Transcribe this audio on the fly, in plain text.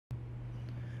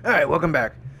Alright, welcome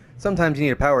back. Sometimes you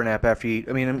need a power nap after you eat.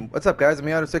 I mean, what's up, guys? I'm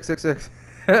Ayato 666.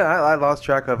 I lost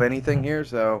track of anything here,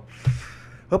 so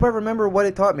hope I remember what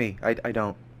it taught me. I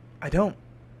don't. I don't.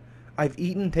 I've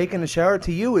eaten, taken a shower.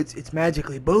 To you, it's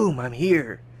magically boom. I'm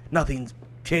here. Nothing's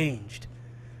changed.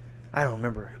 I don't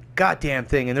remember a goddamn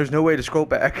thing, and there's no way to scroll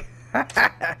back.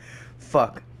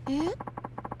 Fuck. Is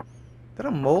that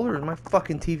a mole or does my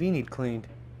fucking TV need cleaned?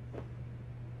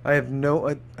 I have no.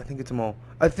 I think it's a mole.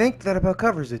 I think that about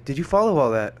covers it. Did you follow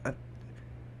all that?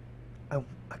 I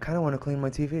kind of want to clean my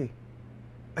TV.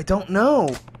 I don't know.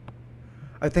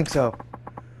 I think so.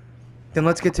 Then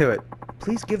let's get to it.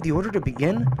 Please give the order to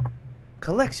begin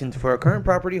collections for our current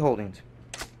property holdings.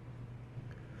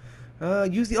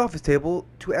 Use the office table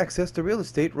to access the Real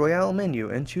Estate Royale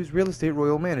menu and choose Real Estate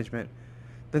Royal Management.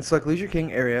 Then select Leisure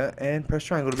King area and press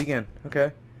triangle to begin.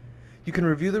 Okay. You can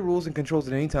review the rules and controls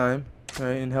at any time.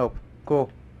 Alright, and help.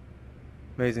 Cool.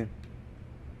 Amazing.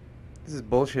 This is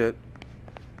bullshit.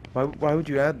 Why would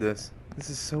you add this? This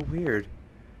is so weird.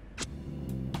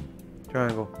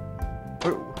 Triangle.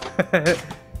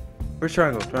 Where's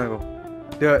triangle? Triangle.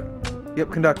 Do it. Yep,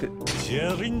 conduct it.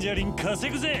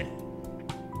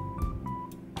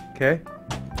 Okay.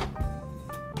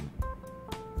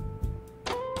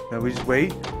 Now we just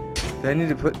wait. Then I need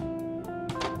to put...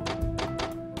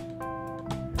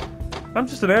 I'm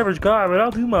just an average guy, but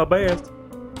I'll do my best.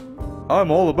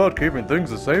 I'm all about keeping things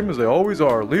the same as they always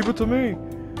are. Leave it to me.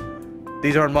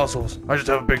 These aren't muscles. I just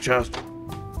have a big chest.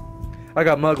 I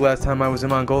got mugged last time I was in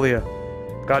Mongolia.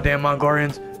 Goddamn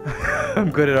Mongolians.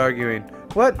 I'm good at arguing.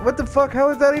 What? What the fuck? How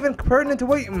is that even pertinent to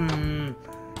what?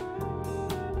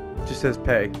 Just says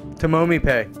pay. Tomomi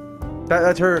pay.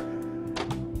 That's her.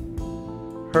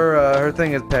 Her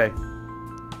thing is pay.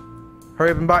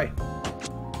 Hurry up and buy.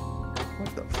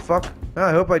 What the fuck? Oh,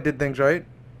 I hope I did things right.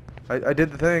 I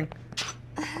did the thing.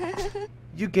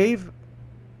 You gave...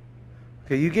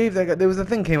 Okay, you gave that guy... There was a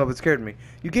thing came up that scared me.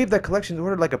 You gave that collections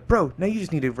order like a pro. Now you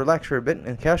just need to relax for a bit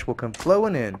and cash will come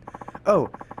flowing in. Oh,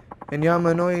 and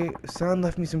Yamanoi-san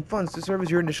left me some funds to serve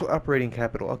as your initial operating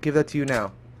capital. I'll give that to you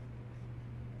now.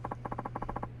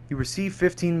 You received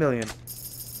 15 million.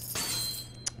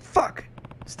 Fuck!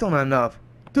 Still not enough.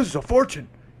 This is a fortune.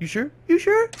 You sure? You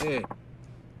sure? Yeah.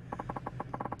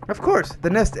 Of course, the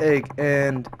nest egg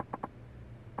and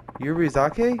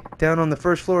Yurizake down on the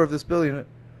first floor of this building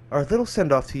are a little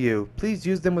send-off to you. Please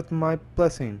use them with my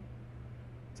blessing.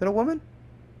 Is that a woman?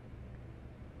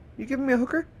 You giving me a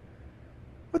hooker?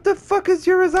 What the fuck is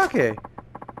Yurizake?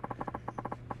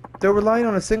 Though relying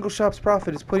on a single shop's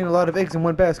profit is putting a lot of eggs in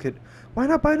one basket, why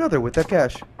not buy another with that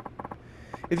cash?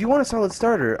 If you want a solid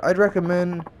starter, I'd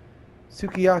recommend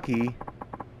Sukiyaki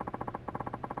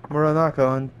Muranaka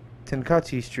on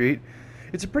Tenkachi Street.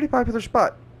 It's a pretty popular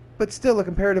spot, but still a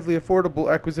comparatively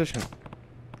affordable acquisition.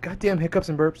 Goddamn hiccups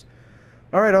and burps.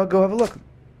 Alright, I'll go have a look.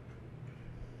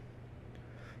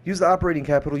 Use the operating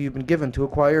capital you've been given to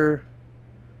acquire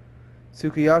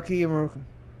Sukiyaki and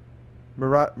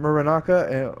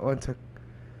Muranaka on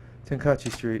Tenkachi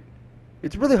Street.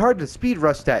 It's really hard to speed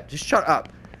rush that. Just shut up.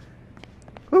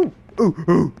 Ooh, ooh,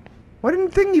 ooh. Why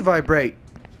didn't thingy vibrate?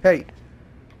 Hey,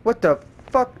 what the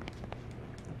fuck?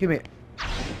 Give me it.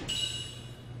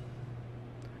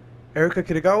 Erika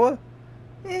Kitagawa?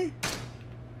 Eh.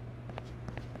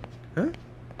 Huh?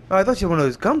 Oh, I thought you had one of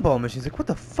those gumball machines. Like, what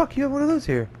the fuck? You have one of those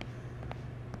here?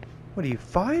 What are you,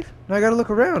 5? Now I gotta look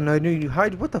around. I knew you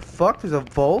hide. What the fuck? There's a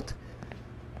vault?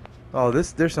 Oh,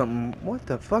 there's something. What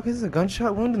the fuck? Is this a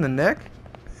gunshot wound in the neck?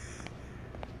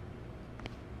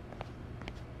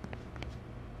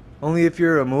 Only if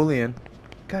you're a Mulian.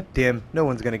 God damn, no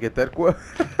one's gonna get that quote.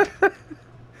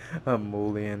 A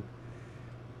Mulian.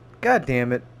 God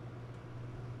damn it.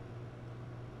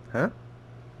 Huh?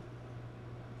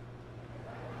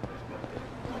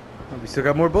 Oh, we still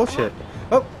got more bullshit.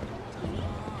 Oh!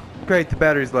 Great, the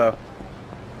battery's low.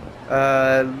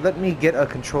 Let me get a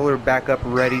controller back up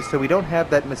ready so we don't have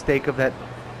that mistake of that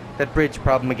bridge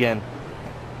problem again.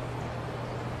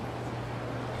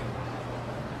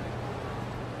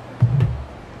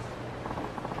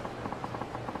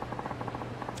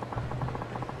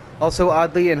 Also,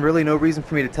 oddly, and really no reason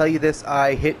for me to tell you this,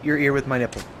 I hit your ear with my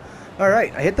nipple.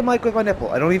 Alright, I hit the mic with my nipple.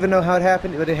 I don't even know how it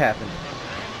happened, but it happened.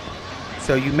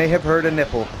 So you may have heard a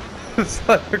nipple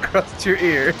slide across your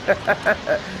ear. Is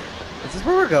this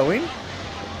where we're going?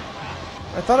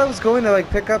 I thought I was going to, like,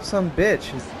 pick up some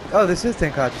bitch. Oh, this is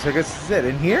Tenkachi, so I guess this is it.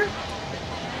 In here?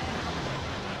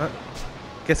 Yeah,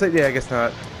 I guess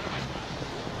not. I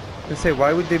was gonna say,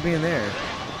 why would they be in there?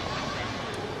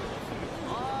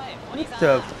 What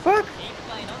the fuck?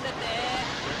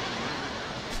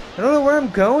 I don't know where I'm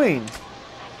going.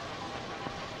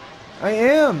 I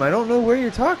am. I don't know where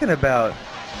you're talking about.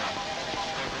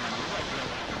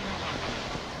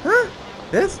 Huh?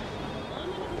 This?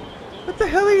 What the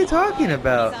hell are you talking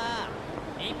about?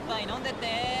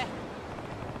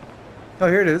 Oh,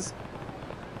 here it is.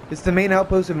 It's the main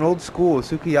outpost of an old school, a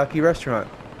sukiyaki restaurant.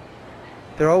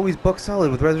 They're always booked solid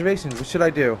with reservations. What should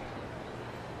I do?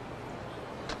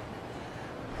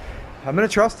 I'm gonna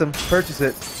trust them. Purchase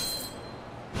it.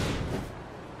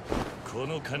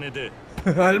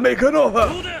 I'll make an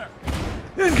offer.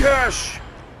 In cash.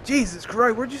 Jesus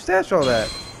Christ, where'd you stash all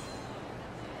that?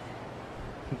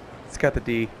 It's got the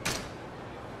D.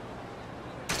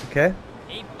 Okay.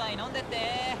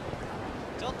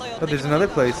 Oh, there's another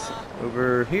place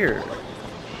over here.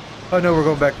 Oh no, we're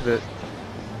going back to the...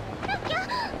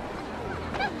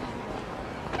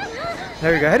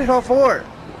 There we go. I hit all four.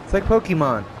 It's like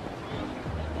Pokemon.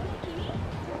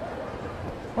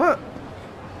 What?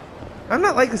 I'm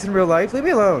not like this in real life. Leave me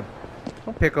alone.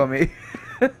 Don't pick on me.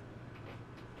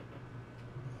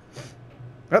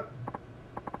 Oh.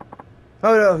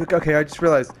 Oh no. Okay, I just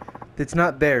realized it's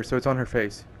not there, so it's on her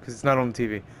face because it's not on the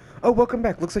TV. Oh, welcome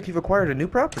back. Looks like you've acquired a new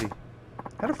property.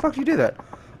 How the fuck do you do that?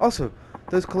 Also,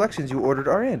 those collections you ordered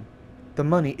are in. The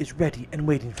money is ready and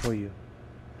waiting for you.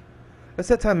 At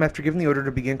set time after giving the order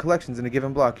to begin collections in a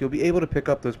given block, you'll be able to pick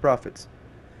up those profits.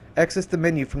 Access the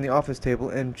menu from the office table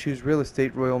and choose Real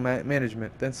Estate Royal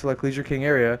Management. Then select Leisure King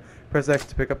Area. Press X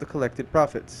to pick up the collected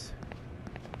profits.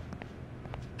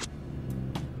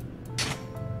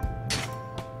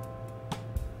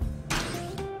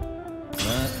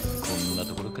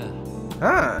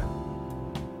 Ah!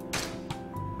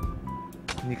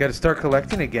 You gotta start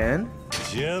collecting again?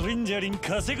 It's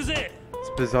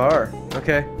bizarre.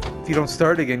 Okay. If you don't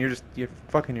start again, you're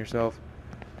fucking yourself.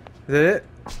 Is that it?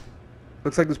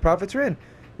 Looks like those profits are in.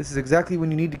 This is exactly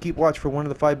when you need to keep watch for one of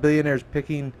the 5 billionaires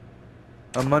picking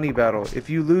a money battle. If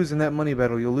you lose in that money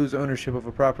battle, you'll lose ownership of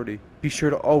a property. Be sure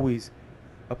to always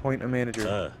appoint a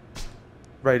manager.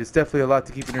 Right, it's definitely a lot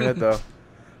to keep in your head though.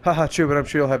 Haha, true, but I'm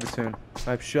sure you'll have it soon.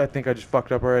 I think I just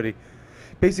fucked up already.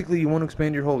 Basically, you want to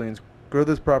expand your holdings, grow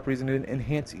those properties, and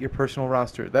enhance your personal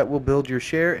roster. That will build your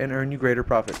share and earn you greater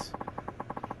profits.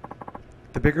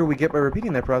 The bigger we get by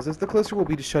repeating that process, the closer we'll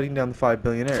be to shutting down the 5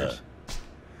 billionaires.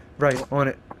 Right, on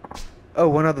it. Oh,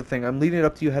 one other thing. I'm leaving it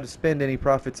up to you how to spend any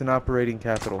profits in operating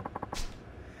capital.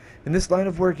 In this line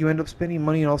of work, you end up spending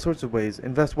money in all sorts of ways.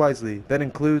 Invest wisely. That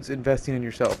includes investing in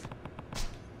yourself.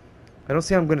 I don't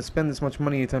see how I'm going to spend this much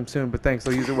money anytime soon, but thanks.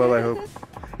 I'll use it well, I hope.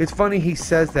 It's funny he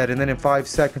says that, and then in 5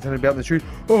 seconds I'm going to be out in the street,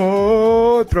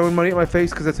 oh, throwing money at my face,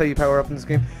 because that's how you power up in this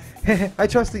game. I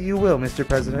trust that you will, Mr.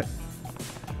 President.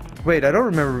 Wait, I don't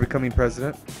remember becoming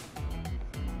president.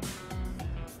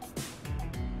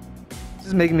 This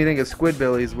is making me think of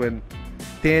Squidbillies when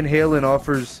Dan Halen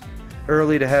offers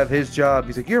Early to have his job.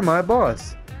 He's like, you're my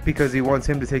boss. Because he wants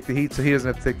him to take the heat so he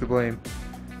doesn't have to take the blame.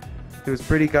 It was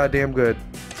pretty goddamn good.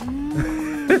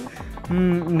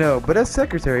 No, but as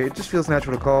secretary, it just feels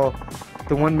natural to call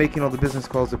the one making all the business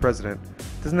calls the president.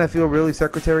 Doesn't that feel really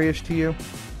secretary-ish to you?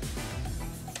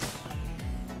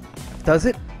 Does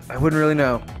it? I wouldn't really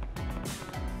know.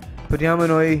 But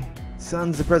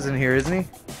Yamanoi-san's the president here, isn't he?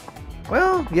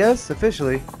 Well, yes,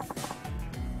 officially.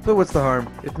 But what's the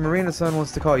harm? If Marina-san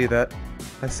wants to call you that,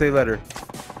 I say let her.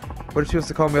 What if she wants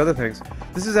to call me other things?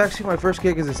 This is actually my first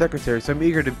gig as a secretary, so I'm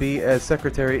eager to be as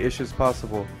secretary-ish as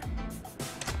possible.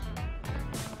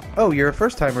 Oh, you're a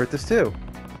first-timer at this too.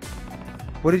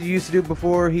 What did you used to do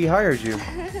before he hired you?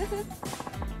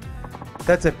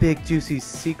 That's a big, juicy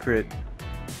secret.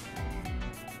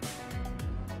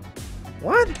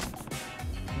 What?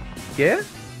 Yeah?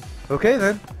 Okay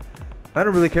then. I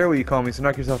don't really care what you call me, so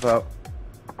knock yourself out.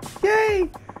 Yay!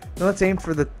 Now let's aim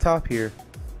for the top here.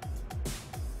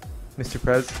 Mr.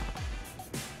 Prez.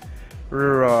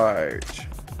 Right.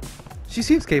 She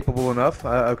seems capable enough,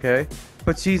 okay.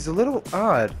 But she's a little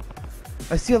odd.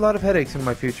 I see a lot of headaches in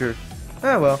my future.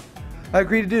 Ah well. I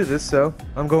agreed to do this, so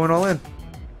I'm going all in.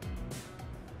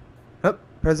 Oh,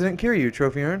 President Kiryu,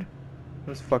 trophy earned.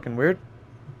 That was fucking weird.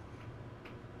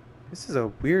 This is a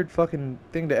weird fucking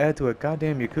thing to add to a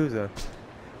goddamn Yakuza.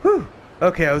 Whew!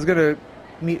 Okay, I was gonna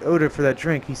meet Oda for that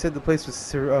drink. He said the place was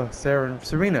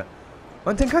Serena.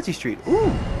 On Tenkaichi Street.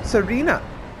 Ooh, Serena.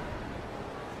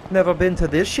 Never been to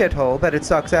this shithole, but it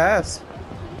sucks ass.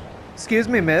 Excuse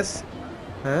me, miss.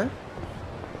 Huh?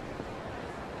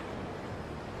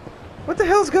 What the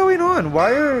hell's going on?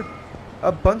 Why are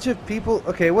a bunch of people...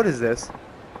 Okay, what is this?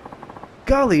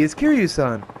 Golly, it's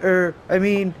Kiryu-san. I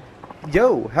mean...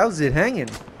 Yo, how's it hanging?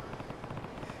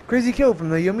 Crazy Kill from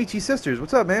the Yomichi sisters.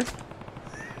 What's up, man?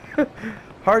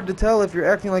 Hard to tell if you're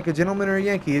acting like a gentleman or a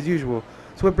Yankee, as usual.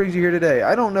 So what brings you here today?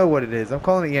 I don't know what it is. I'm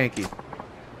calling it Yankee.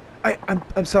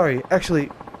 I'm sorry. Actually,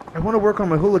 I want to work on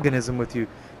my hooliganism with you,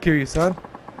 Kiryu-san.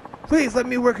 Please let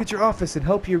me work at your office and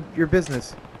help your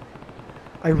business.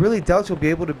 I really doubt you'll be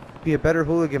able to be a better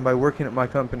hooligan by working at my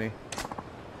company.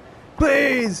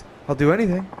 Please! I'll do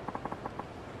anything.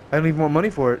 I don't even want money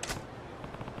for it.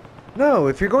 No,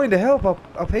 if you're going to help,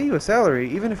 I'll pay you a salary,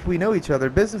 even if we know each other.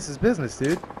 Business is business,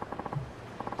 dude.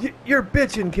 You're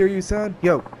bitching, Kiryu-san.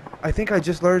 Yo, I think I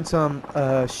just learned some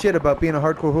shit about being a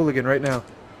hardcore hooligan right now.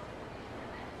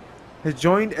 Has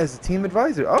joined as a team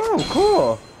advisor. Oh,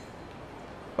 cool.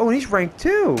 Oh, and he's ranked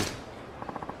 2.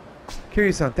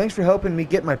 Kiryu-san, thanks for helping me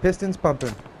get my pistons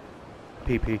pumping.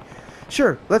 PP.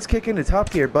 Sure, let's kick into top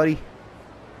gear, buddy.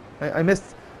 I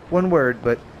missed one word,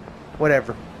 but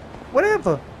whatever.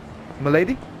 Whatever.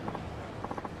 Milady?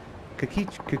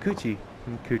 Kikuchi.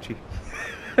 Coochie.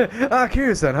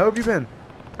 Kiryu-san, how have you been?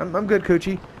 I'm good,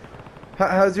 Coochie.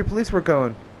 How's your police work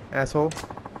going, asshole?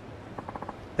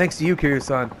 Thanks to you,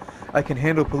 Kiryu-san, I can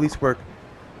handle police work.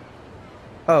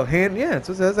 Oh, yeah, it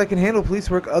says I can handle police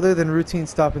work other than routine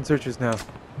stop and searches now.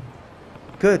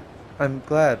 Good. I'm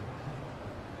glad.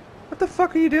 What the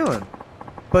fuck are you doing?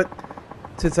 But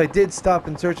since I did stop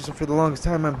and searches for the longest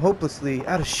time, I'm hopelessly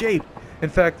out of shape. In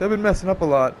fact, I've been messing up a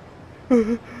lot.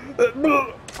 A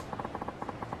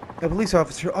police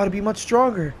officer ought to be much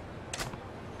stronger.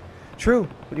 True,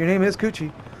 but your name is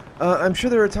Coochie. I'm sure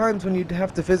there are times when you'd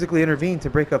have to physically intervene to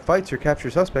break up fights or capture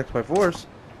suspects by force.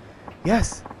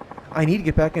 Yes, I need to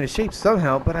get back into shape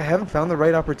somehow, but I haven't found the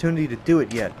right opportunity to do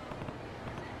it yet.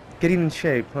 Getting in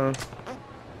shape, huh?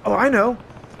 Oh, I know!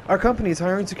 Our company is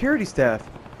hiring security staff.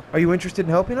 Are you interested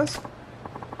in helping us?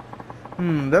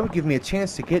 That would give me a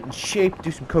chance to get in shape, do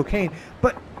some cocaine,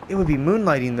 but it would be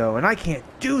moonlighting though, and I can't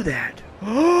do that.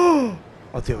 Oh,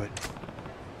 I'll do it.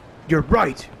 You're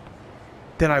right.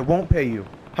 Then I won't pay you.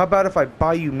 How about if I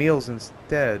buy you meals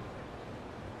instead?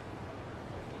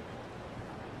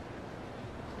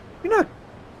 You're not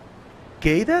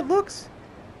gay, that looks?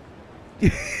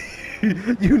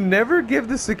 You never give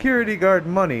the security guard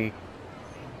money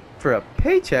for a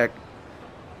paycheck,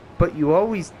 but you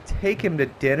always take him to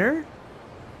dinner?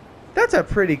 That's a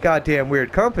pretty goddamn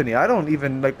weird company. I don't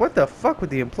even, like, what the fuck with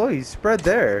the employees spread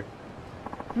there?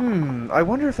 I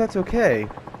wonder if that's okay.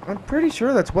 I'm pretty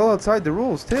sure that's well outside the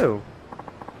rules, too.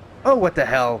 Oh, what the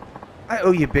hell? I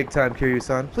owe you big time,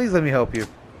 Kiryu-san. Please let me help you.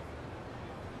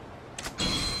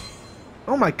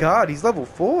 Oh my god, he's level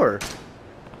 4.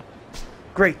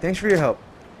 Great, thanks for your help.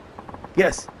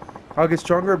 Yes, I'll get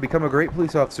stronger and become a great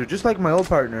police officer, just like my old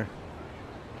partner.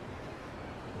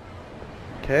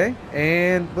 Okay,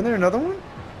 and wasn't there another one?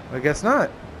 I guess not.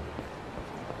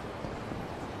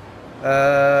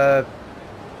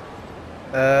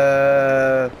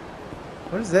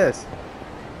 What is this?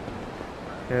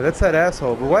 Yeah, that's that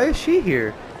asshole, but why is she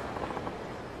here?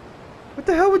 What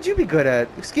the hell would you be good at?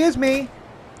 Excuse me?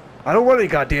 I don't want any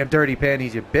goddamn dirty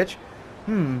panties, you bitch.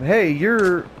 Hey,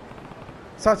 you're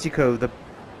Sachiko, the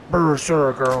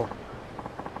Burusura girl.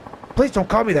 Please don't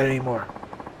call me that anymore.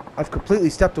 I've completely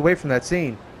stepped away from that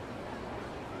scene.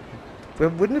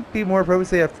 Wouldn't it be more appropriate to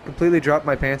say I've completely dropped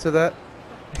my pants with that?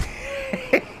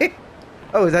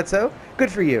 Oh, is that so?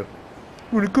 Good for you.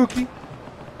 Want a cookie?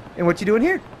 And what you doing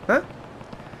here? Huh?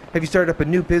 Have you started up a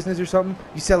new business or something?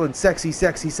 You selling sexy,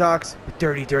 sexy socks with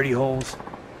dirty, dirty holes?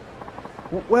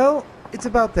 Well, it's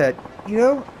about that. You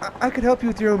know, I could help you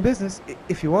with your own business,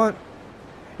 if you want.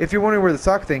 If you're wondering where the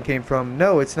sock thing came from,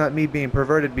 no, it's not me being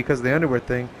perverted because of the underwear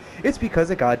thing. It's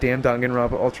because of goddamn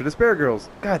Danganronpa Ultra Despair Girls.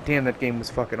 Goddamn, that game was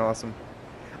fucking awesome.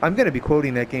 I'm gonna be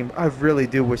quoting that game. I really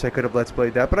do wish I could have Let's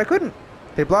Played that, but I couldn't.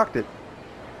 They blocked it.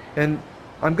 And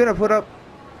I'm gonna put up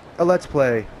a Let's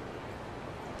Play.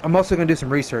 I'm also gonna do some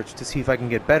research to see if I can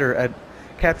get better at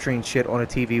capturing shit on a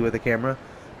TV with a camera.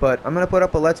 But I'm gonna put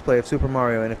up a Let's Play of Super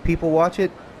Mario, and if people watch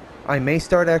it, I may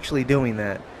start actually doing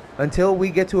that. Until we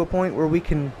get to a point where we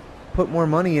can put more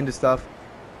money into stuff,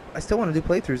 I still want to do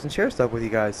playthroughs and share stuff with you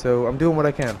guys, so I'm doing what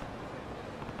I can.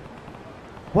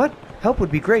 What? Help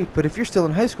would be great, but if you're still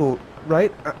in high school,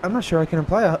 right? I'm not sure I can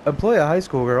employ a high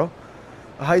school girl.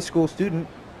 A high school student.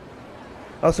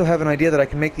 I also have an idea that I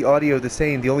can make the audio the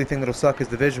same. The only thing that'll suck is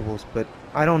the visuals, but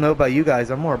I don't know about you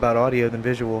guys. I'm more about audio than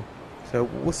visual. So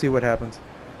we'll see what happens.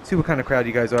 See what kind of crowd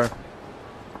you guys are.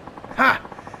 Ha!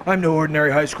 I'm no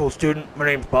ordinary high school student. My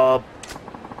name's Bob.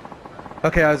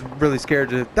 Okay, I was really scared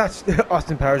to... That's...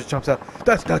 Austin Powers jumps out.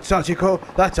 That's not Sachiko.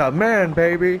 That's a man,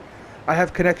 baby. I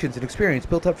have connections and experience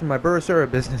built up from my Burusura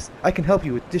business. I can help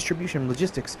you with distribution,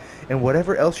 logistics, and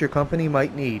whatever else your company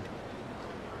might need.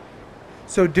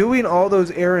 So doing all those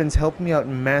errands helped me out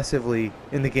massively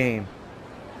in the game.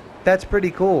 That's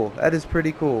pretty cool. That is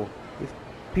pretty cool. If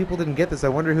people didn't get this, I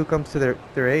wonder who comes to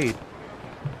their aid.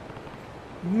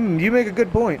 You make a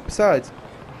good point. Besides,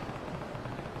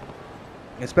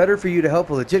 it's better for you to help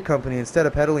a legit company instead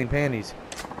of peddling panties.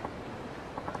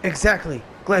 Exactly.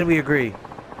 Glad we agree.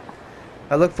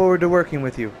 I look forward to working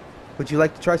with you. Would you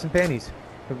like to try some panties?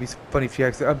 It would be funny if she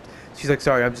actually... she's like,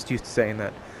 sorry, I'm just used to saying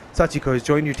that. Sachiko has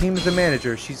joined your team as a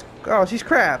manager. She's crap.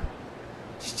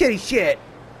 She's shitty shit.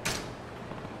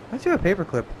 Why'd you have a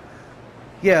paperclip?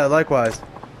 Yeah, likewise.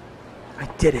 I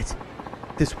did it.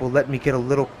 This will let me get a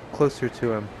little closer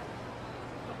to him.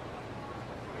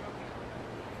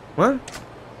 What?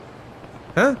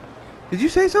 Huh? Did you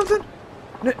say something?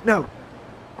 No.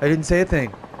 I didn't say a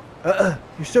thing.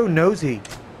 You're so nosy.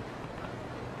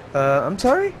 I'm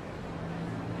sorry?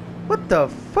 What the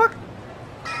fuck?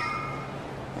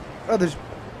 Oh, there's...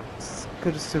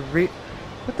 Go to Serena...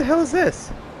 What the hell is this?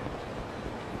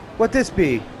 What this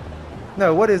be?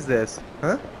 No, what is this?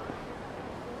 Huh?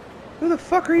 Who the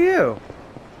fuck are you?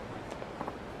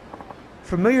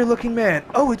 Familiar looking man.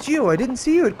 Oh, it's you. I didn't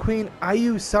see you at Queen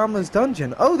Ayu-sama's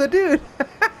dungeon. Oh, the dude.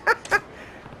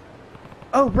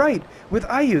 Oh, right. With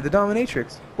Ayu, the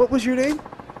dominatrix. What was your name?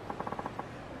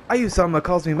 Ayu-sama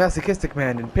calls me masochistic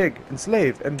man and pig and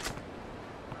slave and...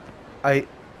 I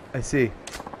see.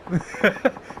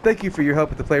 Thank you for your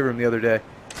help at the playroom the other day.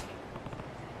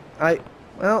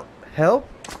 Well, help?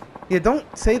 Yeah, don't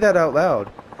say that out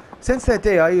loud. Since that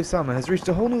day, Ayu-sama has reached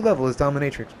a whole new level as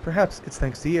dominatrix. Perhaps it's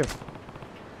thanks to you.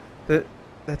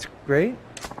 That's great.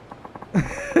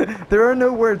 There are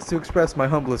no words to express my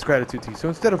humblest gratitude to you, so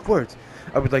instead of words,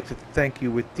 I would like to thank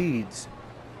you with deeds.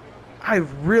 I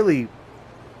really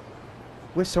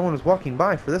wish someone was walking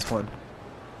by for this one.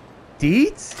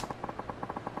 Deeds?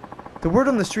 The word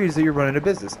on the street is that you're running a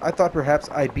business. I thought perhaps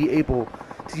I'd be able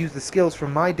to use the skills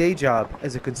from my day job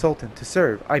as a consultant to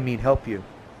serve, help you.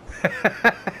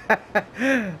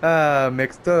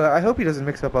 I hope he doesn't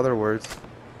mix up other words.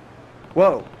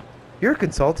 Whoa, you're a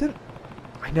consultant?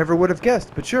 I never would have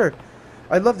guessed, but sure.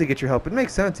 I'd love to get your help. It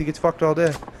makes sense, he gets fucked all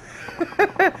day.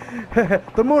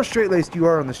 The more straight-laced you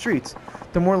are on the streets,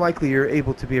 the more likely you're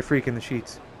able to be a freak in the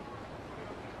sheets.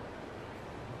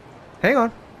 Hang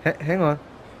on. Hang on.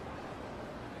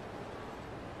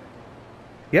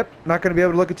 Yep, not going to be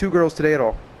able to look at two girls today at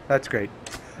all. That's great.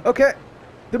 Okay,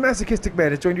 the masochistic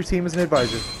man has joined your team as an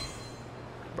advisor.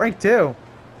 Rank 2.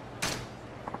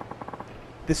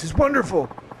 This is wonderful.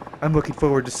 I'm looking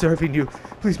forward to serving you.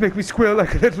 Please make me squeal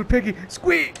like a little piggy.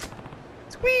 Squeak!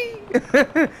 Squeak!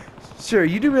 Sure,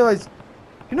 you do realize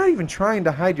you're not even trying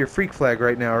to hide your freak flag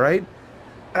right now, right?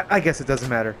 I guess it doesn't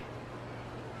matter.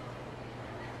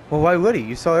 Well, why would he?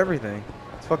 You saw everything.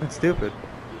 It's fucking stupid.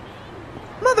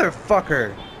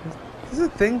 Motherfucker! Is this a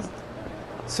thing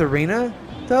Serena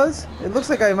does? It looks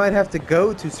like I might have to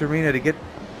go to Serena to get...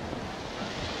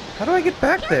 How do I get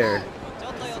back there?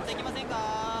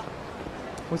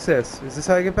 What's this? Is this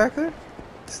how I get back there?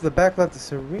 This is the back left of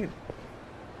Serena.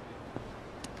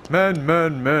 Man.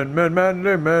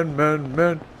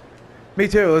 Me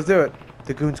too, let's do it.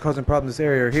 The goons causing problems in this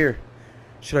area are here.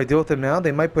 Should I deal with them now?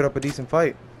 They might put up a decent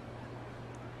fight.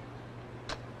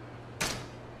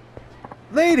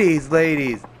 Ladies!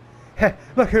 Heh,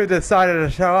 look who decided to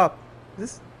show up.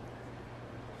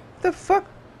 The fuck? Are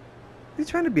you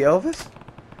trying to be Elvis?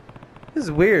 This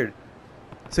is weird.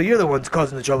 So you're the ones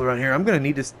causing the trouble around here. I'm gonna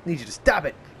need you to stop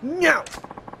it. No!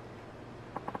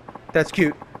 That's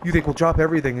cute. You think we'll drop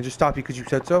everything and just stop you because you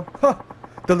said so? Huh!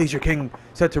 The Leisure King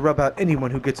said to rub out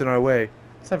anyone who gets in our way.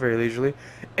 It's not very leisurely.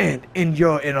 And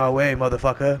you're in our way,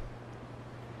 motherfucker.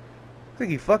 I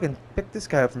think he fucking picked this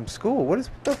guy up from school. What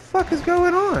the fuck is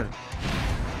going on?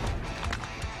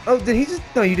 Oh, did he just...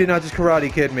 No, you did not just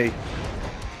karate kid me.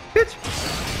 Bitch!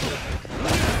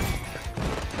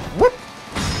 Whoop!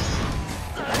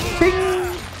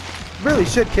 Bing! Really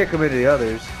should kick him into the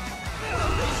others.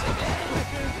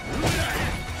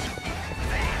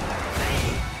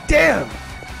 Damn!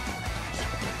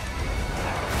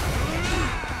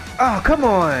 Oh, come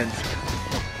on!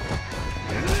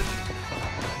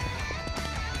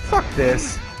 Fuck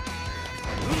this.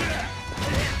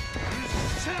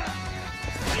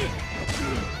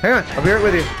 Hang on, I'll be right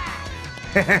with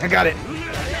you. Got it.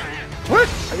 What?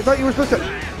 I thought you were supposed to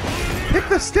pick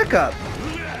the stick up.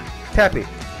 Tappy.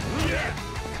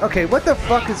 Okay, what the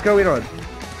fuck is going on?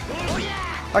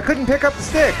 I couldn't pick up the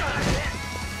stick.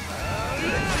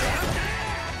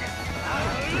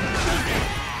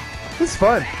 This is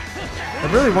fun.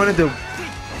 I really wanted to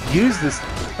use this.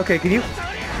 Okay, can you...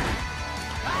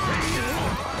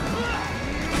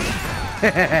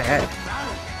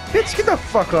 Bitch, get the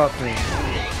fuck off me.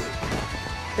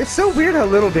 It's so weird how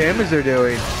little damage they're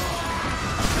doing.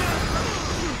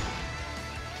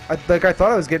 I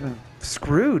thought I was getting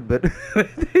screwed, but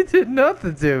they did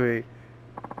nothing to me.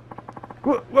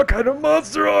 What kind of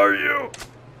monster are you?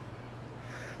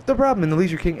 The problem in the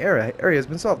Leisure King area has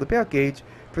been solved. The payout gauge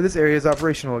for this area is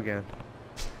operational again.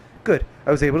 Good.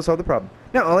 I was able to solve the problem.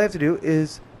 Now all I have to do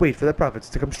is wait for the profits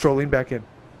to come strolling back in.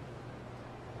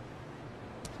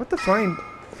 What the flying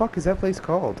fuck is that place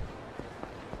called?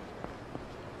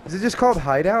 Is it just called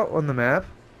Hideout on the map?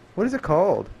 What is it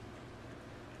called?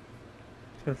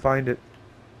 I'm trying to find it.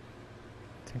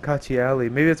 Tenkachi Alley.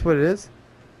 Maybe that's what it is?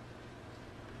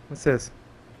 What's this?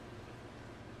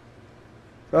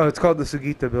 Oh, it's called the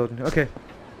Sugita building. Okay.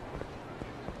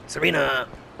 Serena!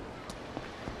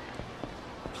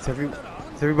 Is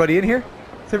everybody in here?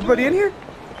 Is everybody in here?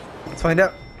 Let's find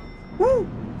out. Woo!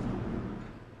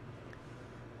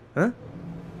 Huh?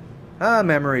 Ah,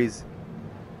 memories.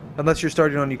 Unless you're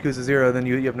starting on Yakuza 0, then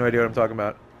you have no idea what I'm talking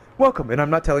about. Welcome, and I'm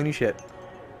not telling you shit.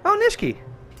 Oh, Nishiki!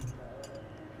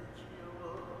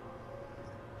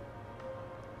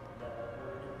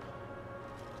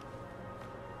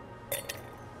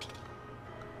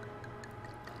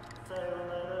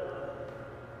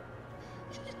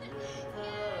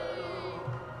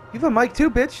 You have a mic too,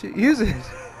 bitch. Use it.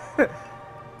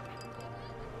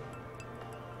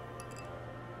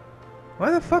 Why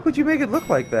the fuck would you make it look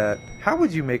like that? How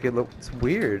would you make it look? It's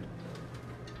weird.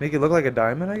 Make it look like a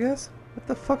diamond, I guess? What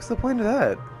the fuck's the point of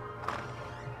that?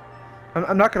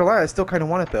 I'm not gonna lie, I still kind of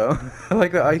want it though. I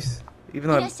like the ice, even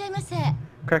though I'm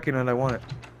cracking on it, I want it.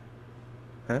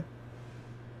 Huh?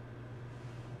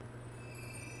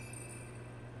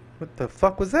 What the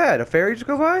fuck was that? A fairy just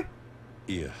go by?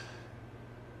 Yeah.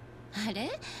 あ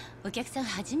れお客さん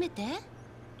初めて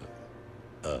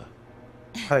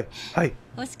はいはい。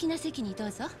お好きな席にど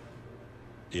うぞ。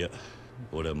いや、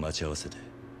俺は待ち合わせで。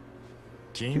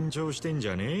緊張してんじ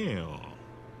ゃねえよ。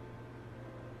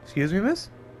Excuse me,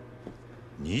 miss?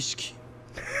 錦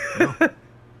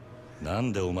な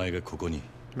んでお前がここに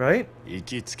Right? 行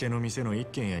きつけの店の1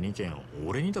軒や2軒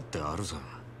俺にだってあるさ。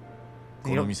こ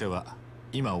の店は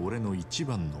今俺の一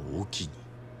番のお気に。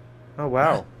Oh,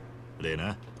 wow. レ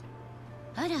ナ。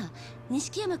あら、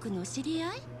錦山君のお知り合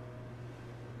い？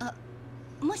あ、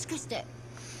もしかして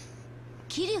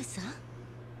桐生さん？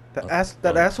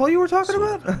 That asshole you were talking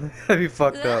about? Have you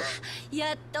fucked up?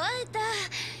 やっと会えた。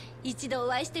一度お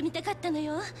会いしてみたかったの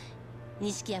よ。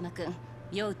錦山君、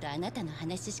陽とあなたの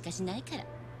話しかしないから。ね。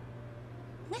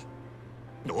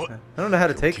I don't know how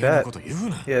to take that. こと言う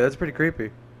な。Yeah, that's pretty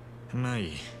creepy. な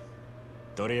い。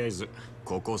とりあえず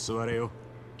ここ座れよ、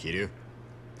桐生。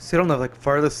Sit on the like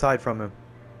farthest side from him.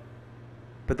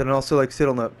 But then also like sit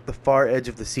on the far edge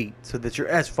of the seat so that you're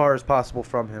as far as possible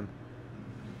from him.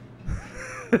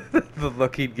 The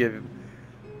look he'd give him.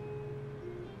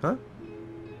 Huh?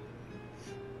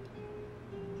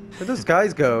 Where'd those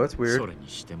guys go? That's weird. What are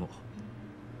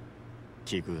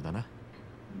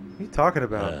you talking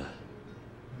about?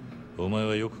 お前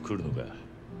はよく来るのか。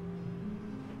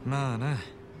まあな。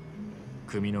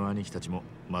組の兄貴たちも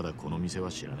まだこの店は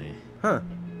知らねえ。Huh.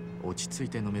 落ち着い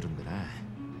て飲めるんでな。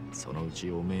そのうち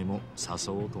おめえも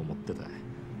誘おうと思ってた。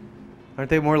Aren't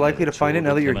they more likely to find it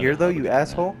now that you're here though, you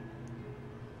asshole?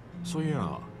 そうい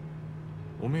や、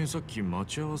おめえさっき待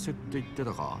ち合わせって言って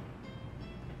たか？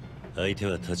相手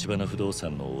は橘不動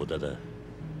産の大田だ。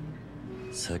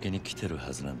先に来てる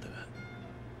はずなんだが。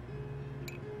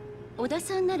小田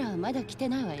さんならまだ来て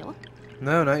ないわよ。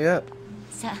No, not yet.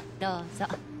 さあ、どうぞ。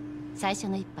最初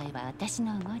の一杯は私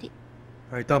のおごり。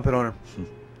Alright, dump it on her.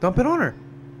 Dump it on her.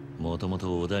 もとも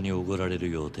と小田におごられ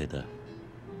る予定だ。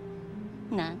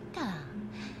なんだ、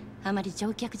あまり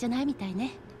乗客じゃないみたい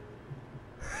ね。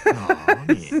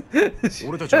何？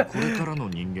俺たちはこれからの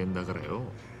人間だからよ。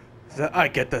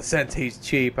I get the sense he's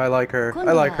cheap. I like her.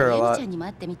 I like her a lot. 今度はエルちゃんにも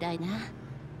会ってみたいな。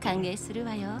歓迎する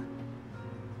わよ。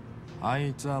あ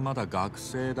いつはまだ学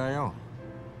生だよ。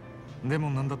でも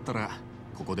なんだったら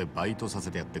ここでバイトさせ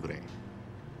てやってくれ。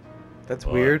That's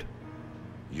weird.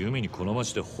 ユミにこの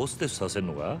町でホステスさせん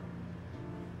のか？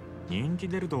人気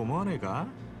出ると思わねえか？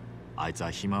あいつ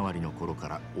はひまわりの頃か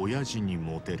ら親父に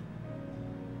モテる。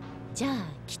じゃあ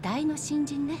期待の新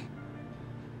人ね。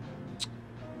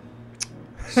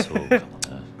そうかも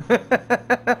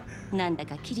な。なんだ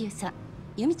か桐生さん、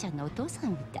ユミちゃんのお父さ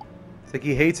んみたい。It's like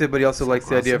he hates it, but he also likes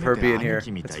the idea of her being here.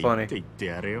 It's funny.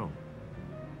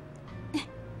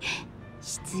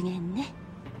 失言ね。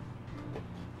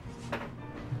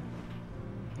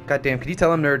Goddamn, could you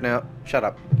tell I'm nerd now? Shut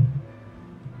up.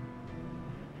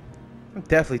 I'm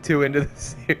definitely too into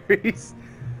this series.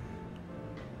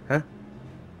 Huh?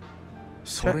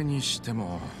 それにして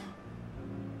も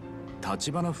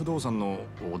立花不動産の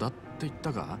小田って言っ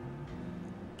たか？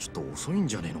ちょっと遅いん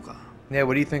じゃねえのか。 Yeah,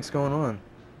 what do you think's going on?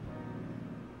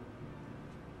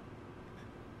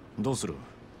 どうする？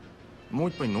もう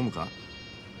一杯飲むか？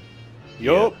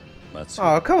 Yup. 松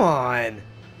Oh, come on.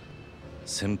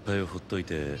 先輩をほっとい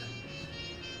て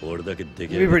俺だけで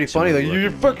き It'd be pretty funny though.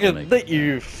 You're fucking late,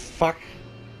 you fuck.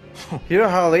 You know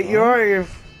how late you are? You're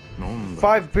なんだ。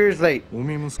 5 beers late. お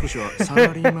めえも少しはサラ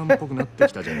リーマンっぽくなって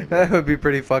きたじゃねえか。 That would be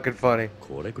pretty fucking funny.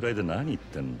 これくらいで何言っ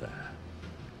てんだ。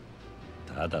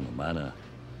ただのマナー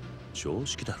常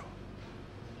識だろ。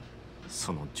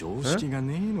その常識が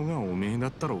ねえのがおめえだ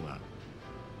ったろうが。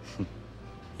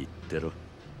言ってろ。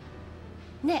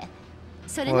ねえ、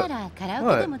それならカラ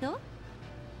オケでもど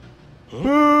う？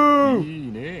 Boo! い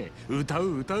いね。歌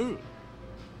う歌う。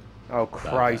 Oh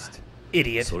Christ.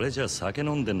 Idiot. それじゃ酒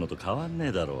飲んでんのと変わんね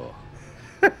えだろ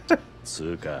う。つ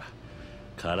うか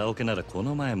カラオケならこ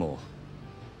の前も。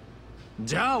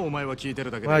じゃあお前は聞いて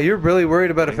るだけで。 Wow, you're really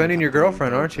worried about offending your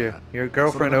girlfriend, aren't you? Your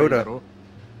girlfriend Oda.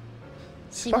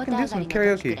 仕事上がりの some 時くら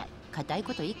karaoke. い固い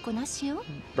こと一個なしよ。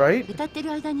 Right? 歌って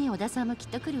る間に小田さんもきっ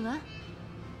と来るわ。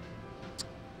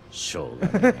しょうが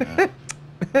ね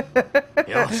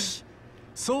えな。よし。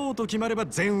そうと決まれば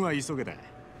善は急げだ。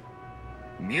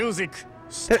ミュージック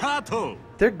スタート。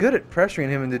 They're good at pressuring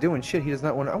him into doing shit he does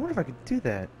not want to. I wonder if I could do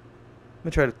that. I'm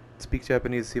gonna try to speak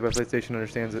Japanese, see if my PlayStation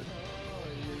understands it.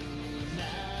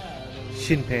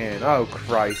 Shinpan. Oh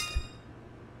Christ.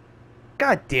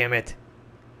 God damn it.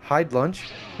 Hide lunch?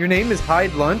 Your name is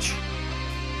Hide Lunch?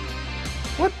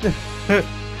 What the?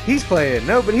 He's playing.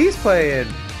 No, but he's playing.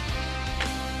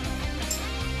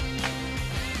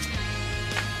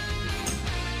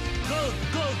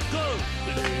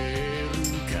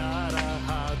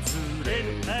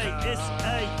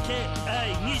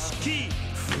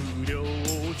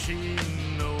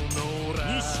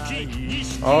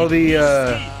 All the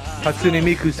Hatsune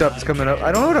Miku stuff is coming up.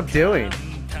 I don't know what I'm doing.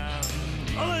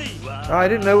 Oh, I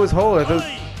didn't know it was whole. I thought...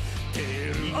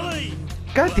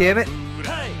 God damn it.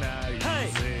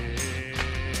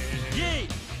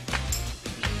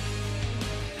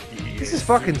 This is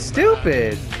fucking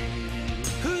stupid.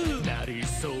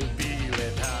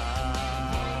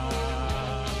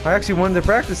 I actually wanted to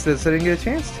practice this. I didn't get a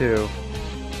chance to.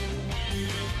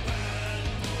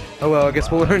 Oh well, I guess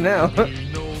we'll learn now.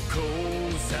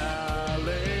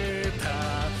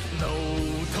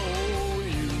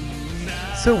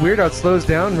 So weird how it slows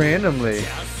down randomly.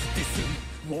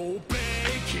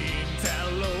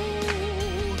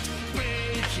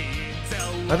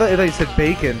 I thought you said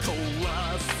bacon.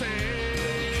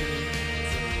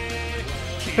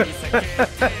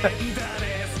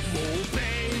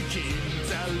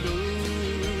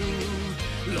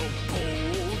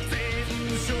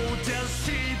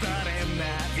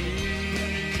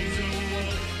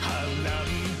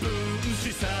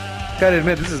 Gotta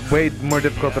admit, this is way more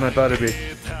difficult than I thought it'd be.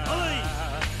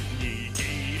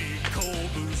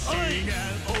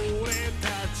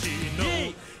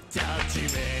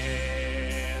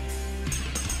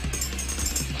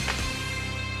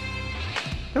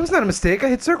 That was not a mistake. I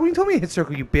hit circle. You told me to hit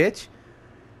circle, you bitch.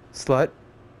 Slut.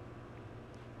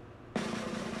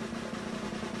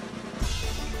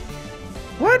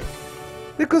 What?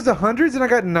 It goes to hundreds and I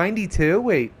got 92?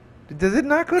 Wait. Does it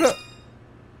not go to...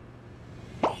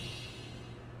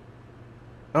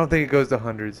 I don't think it goes to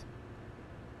hundreds.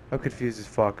 I'm confused as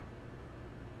fuck.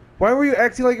 Why were you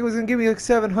acting like it was gonna give me like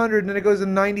 700 and then it goes to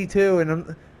 92 and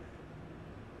I'm...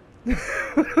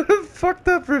 fucked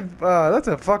up. That's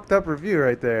a fucked up review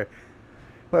right there.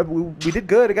 But we did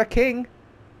good. I got king.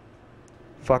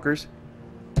 Fuckers.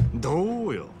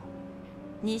 We're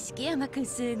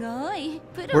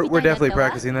definitely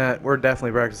practicing that. We're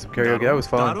definitely practicing some karaoke. That was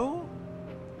fun.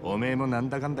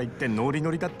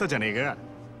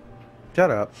 Shut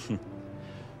up.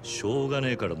 しょうが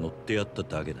ねえから乗ってやった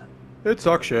だけだ。 It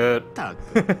sucks shit. た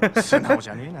く素直じ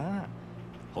ゃねえな。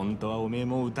本当はおめえ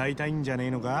も歌いたいんじゃね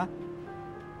えのか？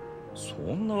そ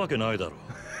んなわけないだろ。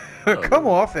Come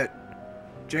off it.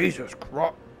 Jesus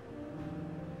Christ.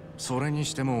 それに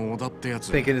しても小田ってや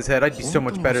つ。 Think in his head, I'd be so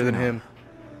much better than him.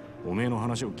 おめえの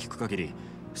話を聞く限り、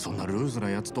そんなルーズな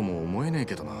やつとも思えねえ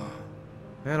けどな。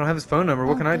 I don't have his phone number.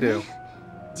 What can I do?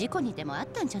 事故にでもあっ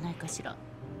たんじゃないかしら。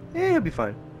 Yeah, he'll be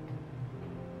fine.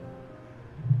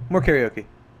 More karaoke.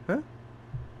 Huh?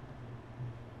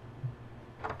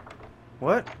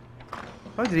 What?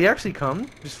 Oh, did he actually come?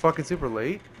 Just fucking super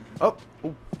late? Oh,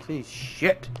 oh, geez,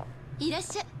 shit. いらっ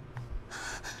しゃい。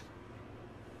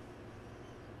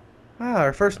 Ah,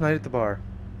 our first night at the bar.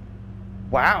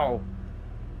 Wow.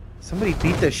 Somebody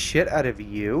beat the shit out of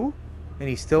you? And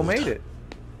he still made it.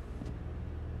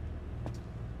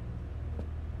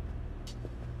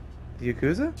 The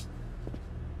Yakuza?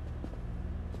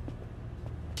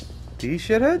 These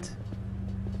shitheads?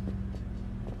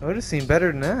 I would have seen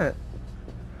better than that.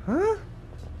 Huh?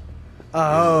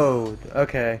 Oh,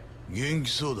 okay. 元気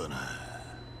そうだな。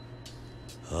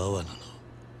阿波野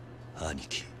の兄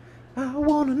貴。 I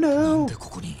wanna なん know. でこ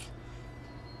こに？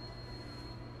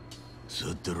座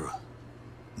ってろ、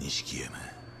錦山。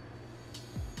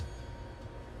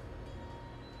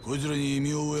こいつらに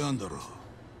見覚えあんだろ。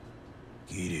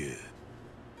桐生。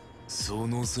そ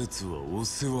の説はお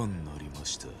世話になりま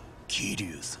した、桐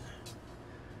生さん。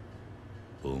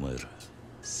お前ら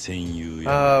戦友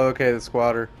や。 Oh, okay, the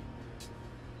squatter.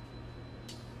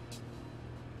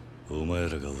 お前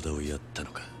らが小田をやった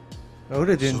のか。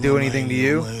 Oda didn't do anything to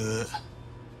you. お前が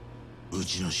う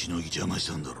ちのしのぎ邪魔し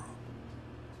たんだろ。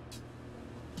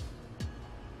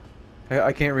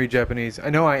 I can't read Japanese. I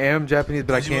know I am Japanese,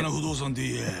 but I 立花 can't. 不動産で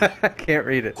言え。I can't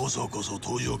read it. こそこそ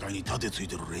登場会に盾つい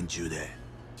てる連中で。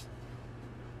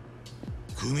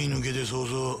組抜けて早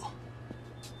々。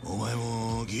お前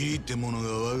も義理ってものが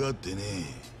分かってね。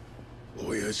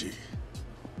親父、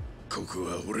ここ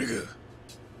は俺が。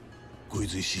こい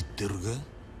つ知ってるか？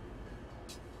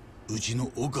うち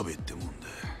の岡部ってもんだ。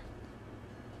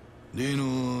例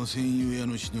の戦友屋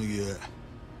のしのぎは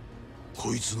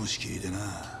こいつの仕切りでな。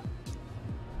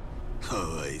か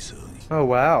わいそうに。 Oh,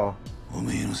 wow. お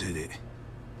めえのせいで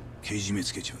けじめ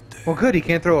つけちまった。 Well, good. He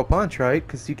can't throw a punch, right?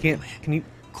 Because you can't. Can you?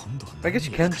 今度は I guess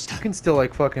you 何 can. をした？ You can still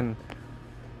like fucking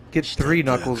get 3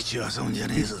 knuckles. 口挟んじゃ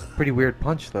ねえぞ。 Pretty weird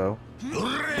punch though.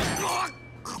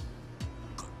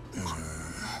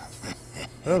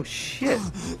 Oh shit.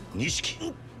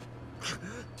 錦。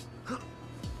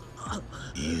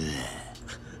いや、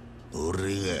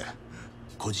俺が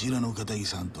こちらの片木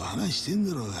さんと話してん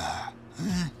だろうが。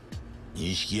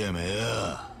錦山よ、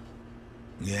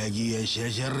ガキがしゃ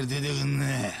しゃら出てくんな。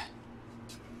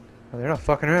 Oh, they're not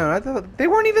fucking around. I thought they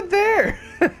weren't even there.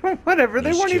 Whatever.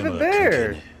 They weren't even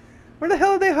there. Where the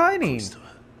hell are they こ hiding? いつとは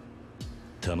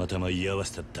たまたま居合わ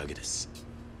せただけです。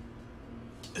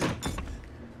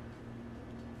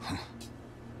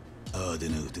ああで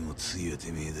なくても次は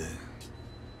てめえだ。ね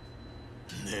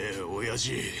え、親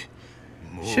父。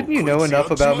 Shouldn't you know enough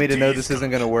about me to know this isn't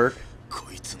gonna work?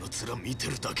 こいつの面見て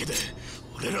るだけで、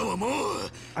俺らはもう。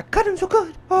 I cut him so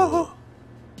good. Oh.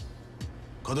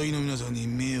 片木の皆さんに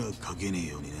迷惑かけねえ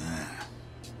ようにな。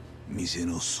店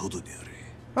の外であれ。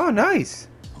 Oh, nice.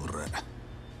 ほら、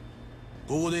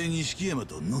ここで錦山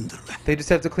と飲んでる。 They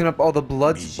just have to clean up all the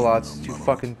blood spots. You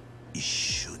fucking 一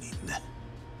緒にな。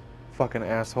 fucking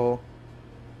asshole.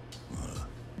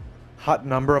 Hot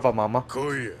number of a mama. 来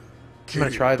いや。 I'm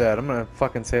gonna try that. I'm gonna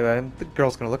fucking say that. The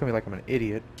girl's gonna look at me like I'm an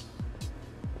idiot.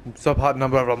 Sub hot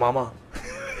number of a mama.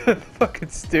 Fucking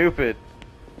stupid.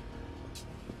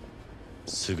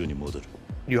 すぐに戻る。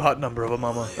 You hot number of a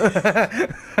mama.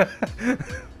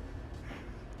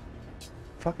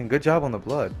 Fucking good job on the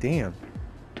blood. Damn.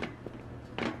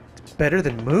 It's better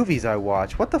than movies I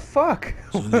watch. What the fuck?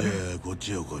 そんじゃこっ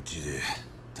ちはこっちで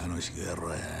楽しくやろ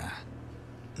うや。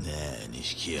ねえ、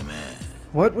錦山。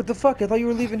 What? What the fuck? I thought you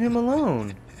were leaving him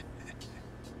alone.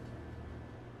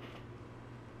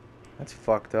 That's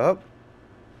fucked up.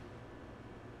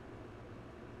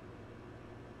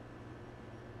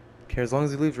 Care as long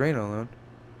as he leaves Reina alone.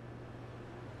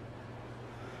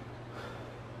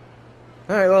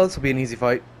 Alright, well, this will be an easy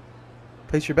fight.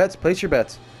 Place your bets, place your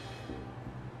bets.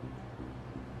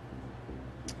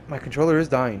 My controller is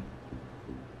dying.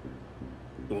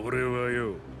 俺は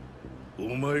よ、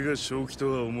お前が正気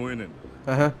とは思えねえん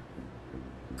Uh だ。 huh.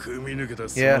 組み抜けた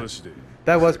素 Yeah. 晴らしで。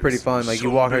 That was pretty fun. Like, you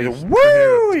walk around, you go,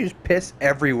 woo! You just piss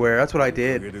everywhere. That's what I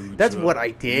did. That's what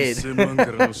I did. 1000万か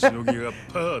らのしのぎが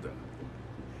パーだ。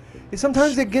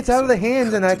 Sometimes it gets out of the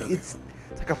hands and it's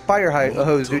like a fire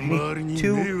hose, dude. You need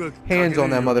 2 hands on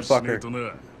that motherfucker.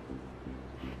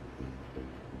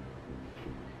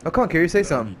 Oh, come on, Carrie, say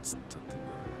something.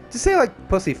 Just say like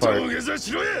pussy fart. 土下座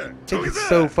しろや。 It 土下 gets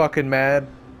座。 so fucking mad.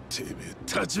 てめえ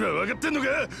立ちは分かってんのか、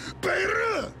バカ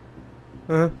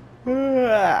野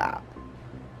郎。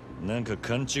 なんか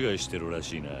勘違いしてるら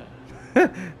しいな。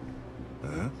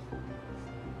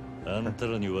あんた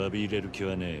らに詫び入れる気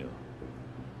はねえよ。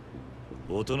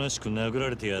おとなしく殴ら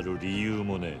れてやる理由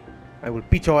もね。 I would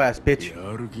beat your ass, bitch.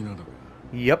 やる気なのか。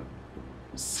 Yep.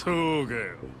 そうか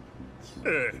よ。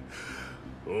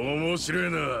面白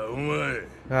いな、お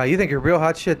前。 You think you're real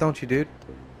hot shit, don't you, dude?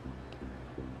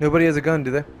 Nobody has a gun,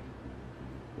 do they?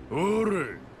 お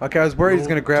れ。 Okay, I was worried he's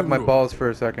gonna grab my balls for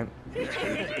a second.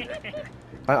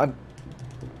 I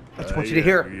just want you to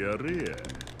hear. やれや。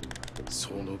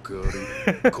その代わ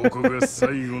り、ここが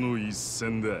最後の一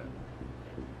戦だ。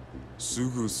す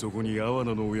ぐそこに阿波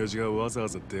野の親父がわざわ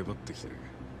ざ出張ってきてる。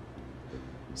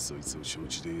そいつを承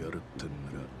知でやるってん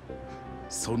なら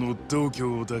その度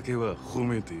胸だけは褒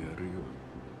めてやるよ。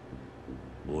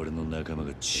俺の仲間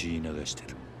が血流して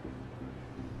る。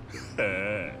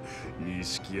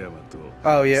錦山と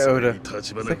Oh yeah, Oda.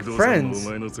 立 It's 花 like 不動産の friends. お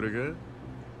前の連れか。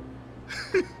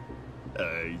あ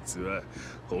いつは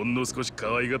ほんの少し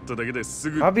可愛がっただけです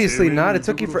ぐ Obviously not. It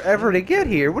took you forever to get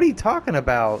here. What are you talking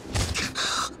about?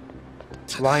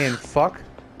 Lion fuck.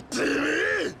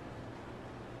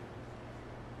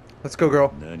 Let's go,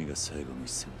 girl. 何が最後の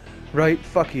一戦だ。 Right,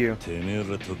 fuck you. てめえ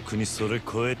らとっくにそれ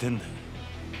超えてんだ。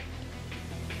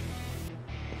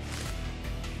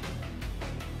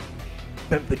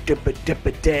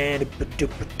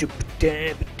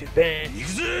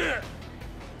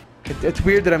It's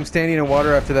weird that I'm standing in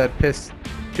water after that piss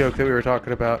joke that we were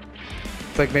talking about.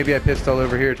 It's like maybe I pissed all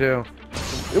over here too.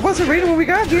 It wasn't raining when we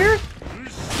got here.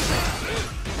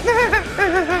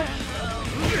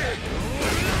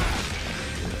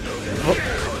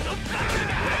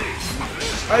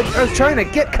 I was trying to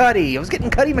get Cuddy. I was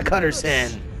getting Cuddy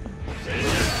McCutterson.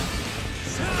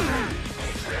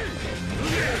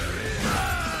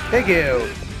 Thank you.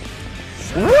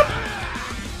 Whoop.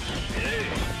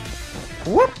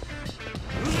 Whoop.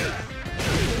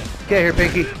 Get here,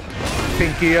 Pinky.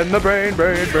 Pinky and the brain.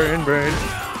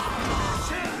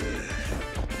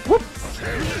 Whoop.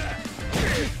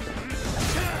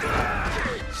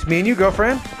 It's me and you,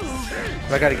 girlfriend.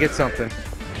 I gotta get something.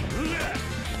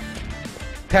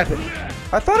 Tap it.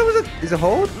 I thought it was a... Is it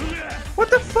hold? What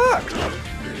the fuck?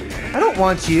 I don't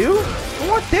want you. I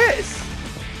want this.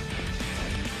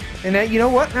 And then, you know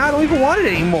what? Now I don't even want it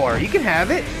anymore. You can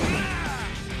have it.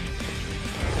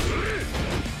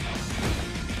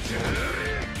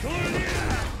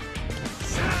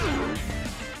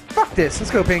 Fuck this.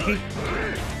 Let's go, Pinky.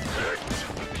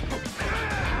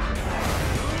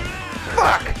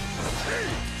 Fuck!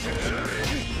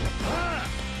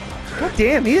 God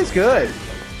damn, he is good.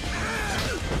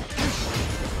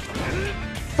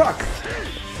 Fuck!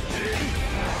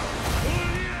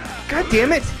 God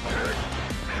damn it!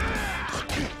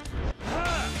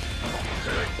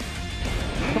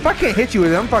 If I can't hit you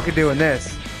with it, I'm fucking doing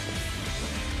this.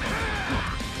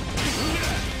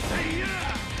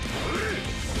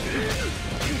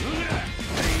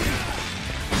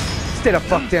 Stay the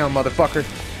fuck down, motherfucker.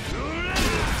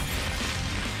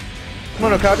 Come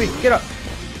on, Okabe. Get up.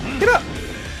 Get up.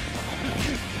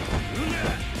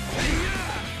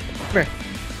 Come here.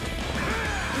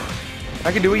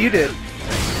 I can do what you did,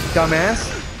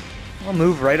 dumbass. I'll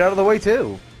move right out of the way,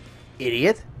 too.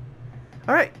 Idiot.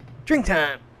 Alright, drink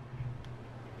time.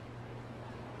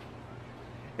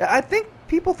 Yeah, I think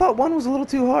people thought 1 was a little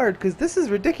too hard, because this is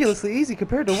ridiculously easy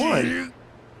compared to 1.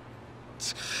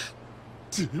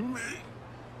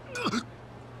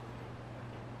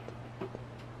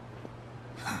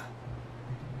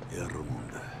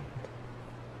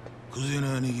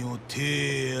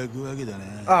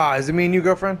 Ah, is it me and you,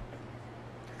 girlfriend?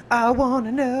 I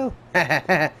wanna know.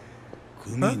 Huh?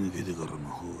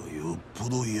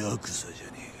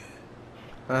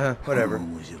 Whatever.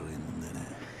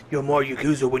 You're more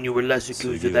Yakuza when you were less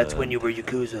Yakuza. That's when you were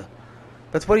Yakuza.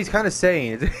 That's what he's kind of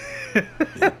saying.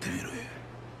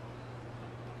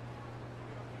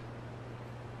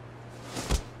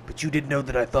 But you didn't know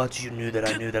that I thought you knew that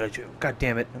I knew that I... God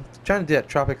damn it. I'm trying to do that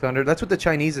Tropic Thunder. That's what the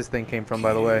Chinese's thing came from,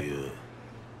 by the way.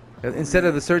 Instead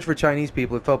of the search for Chinese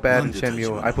people, it felt bad in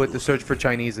Shenmue. I put the search for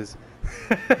Chinese's.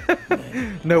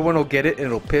 No one will get it, and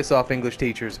it'll piss off English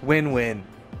teachers. Win-win.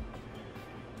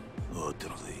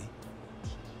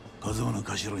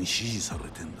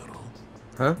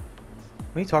 Huh?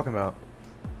 What are you talking about?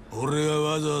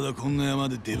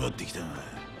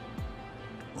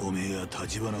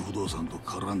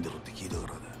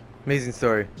 Amazing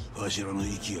story.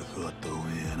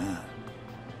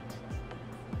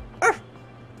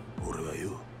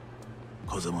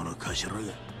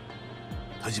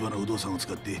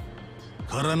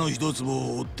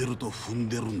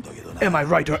 Am I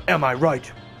right or am I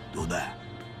right?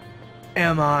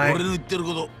 Am I?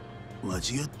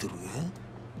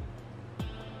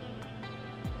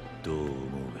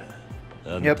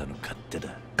 Yep.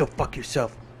 Go fuck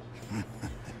yourself.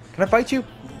 Can I fight you?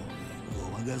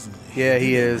 Yeah,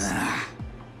 he is.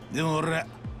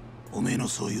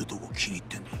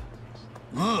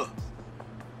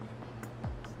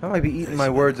 I might be eating my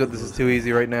words up. This is too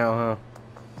easy right now,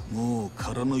 huh?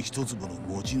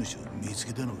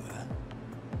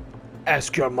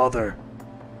 Ask your mother.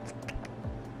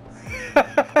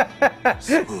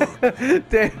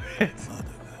 Damn it.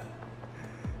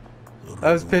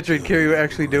 I was picturing Kiryu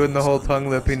actually doing the whole tongue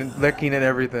licking and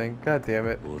everything. God damn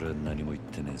it. 俺は何も言っ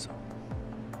てねえぞ。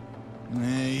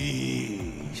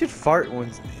You should fart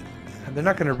once. They're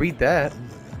not gonna read that.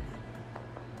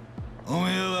 お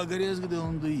前は分かりやすくて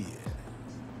本当いい。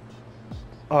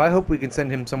 Oh, I hope we can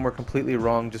send him somewhere completely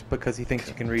wrong just because he thinks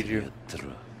he can read you.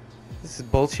 This is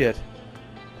bullshit.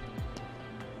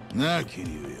 なあ、桐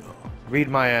生よ。 Read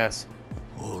my ass.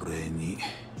 俺に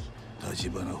立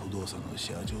花不動産の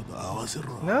社長と合わせ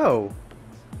ろ。 No.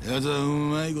 やつはう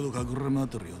まいこと隠れ回っ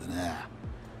てるようでな。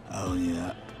青に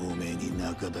はおめえに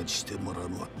仲立ちしてもらう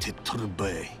のは手っ取るば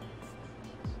い。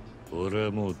俺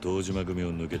はもう堂島組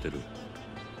を抜けてる。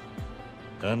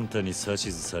あんたに指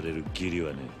図される義理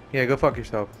はね。Yeah, go fuck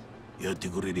yourself. やって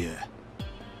くれりゃ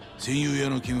戦友屋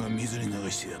の剣は水に流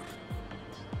してやる。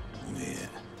おめえ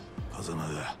風間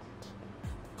が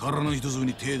殻の一粒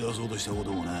に手出そうとしたこ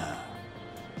ともな。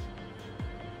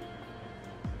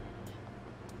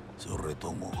それ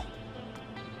とも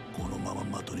このま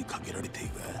ま的にかけられてい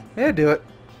くか。 Yeah, do it.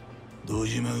 堂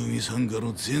島組傘下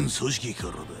の全組織か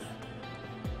らだ。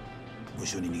無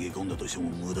所に逃げ込んだとして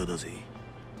も無駄だぜ。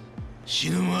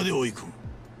死ぬまで追い込む。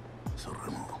それ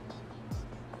も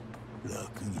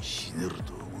楽に死ねる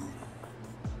と思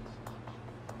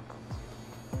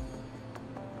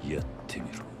う。やってみ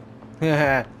ろ。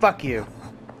 Fuck you.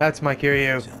 That's my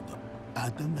Kiryu. ちゃんと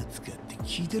頭使って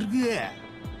聞いてるか。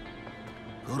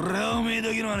これはおめえ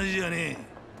だけの話じゃね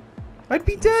え。 I'd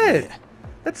be dead.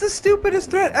 That's the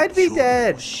stupidest threat. I'd be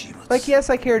dead. Like,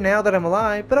 yes, I care now that I'm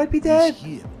alive, but I'd be dead.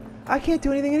 I can't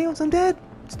do anything else. I'm dead.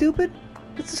 Stupid.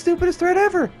 It's the stupidest threat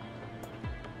ever.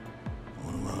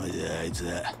 このままじゃあいつ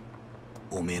は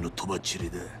おめえのとばっちり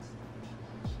だ。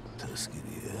助け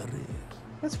てやれ。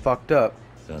 That's fucked up.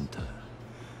 あんた、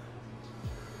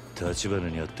立花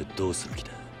に会ってどうする気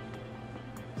だ。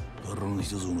殻の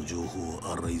一つの情報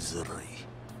を洗いざらい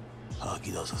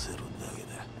吐き出させるだけ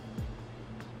だ。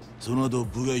その後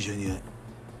部外者には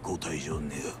ご退場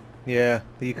ねえよ。 Yeah,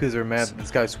 the Yakuza are mad that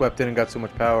this guy swept in and got so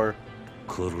much power.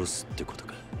 殺すってこと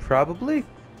か。 Probably.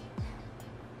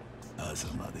 朝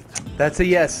まで考え That's a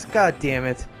yes. God damn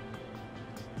it.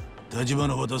 立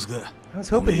花渡すか。 I was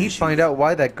hoping he'd find out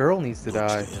why that girl needs to どっ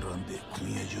ちか die. 選んで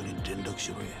今夜中に連絡し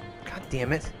ろや。 God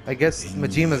damn it. I guess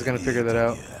Majima's gonna figure that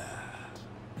out.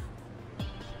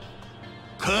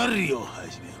 狩りを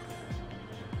始める。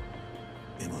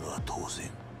獲物は当然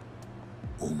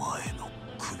お前の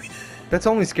首で。 That's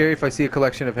only scary if I see a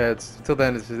collection of heads. Until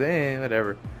then, it's just,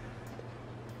 whatever.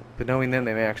 But knowing them,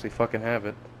 they may actually fucking have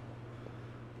it.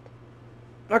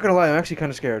 Not gonna lie, I'm actually kind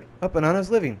of scared. Oh,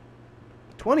 Banana's living.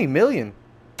 20 million.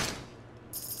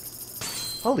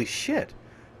 Holy shit.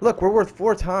 Look, we're worth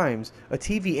 4 times a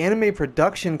TV anime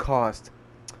production cost.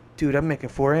 Dude, I'm making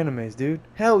 4 animes, dude.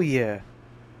 Hell yeah.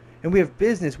 And we have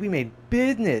business. We made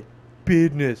business.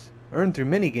 Business. Earned through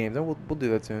mini games. Oh, we'll do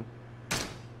that soon.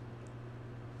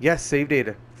 Yes, save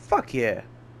data. Fuck yeah.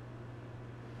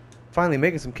 Finally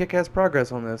making some kick-ass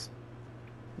progress on this.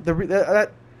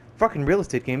 That fucking real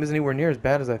estate game isn't anywhere near as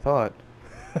bad as I thought.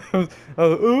 I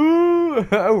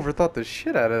overthought the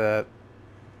shit out of that.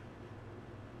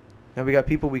 Now we got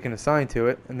people we can assign to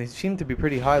it, and they seem to be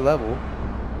pretty high level.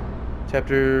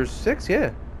 Chapter 6,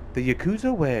 yeah. The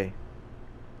Yakuza way.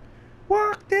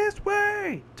 Walk this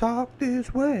way, talk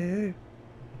this way.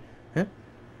 Huh?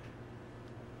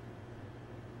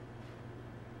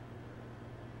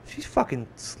 She's fucking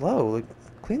slow. Like,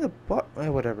 clean the butt.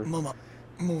 Whatever. ママ、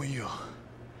もういいよ。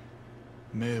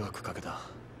迷惑かけた。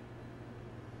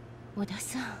小田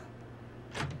さん。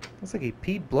 Looks like he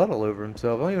peed blood all over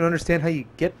himself. I don't even understand how you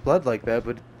get blood like that,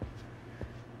 but...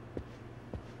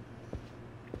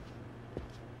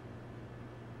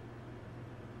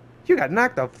 You got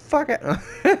knocked the fuck out.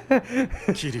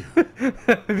 キリュウ、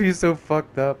 That'd be so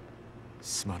fucked up.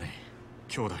 すまね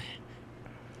え、兄弟。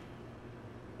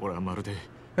俺はまるで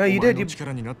No, お you 前 did. の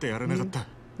力になってやれなかった。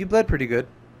 You bled pretty good.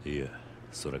 いや、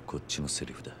それはこっちのセ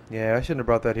リフだ。 Yeah, I shouldn't have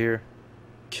brought that here.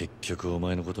 結局お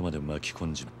前のことまで巻き込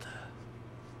んじまった。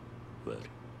悪い。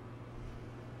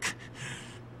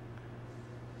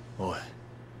おい、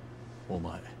お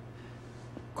前、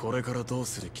これからどう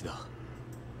する気だ。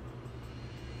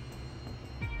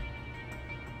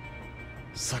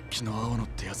さっきの青野っ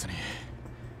てやつに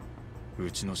う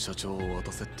ちの社長を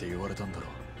渡せって言われたんだろ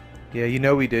う。 Yeah, you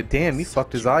know we did. Damn, you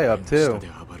fucked his eye up too. 下で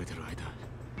暴れてる間、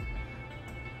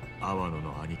青野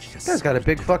の兄貴が This guy's got a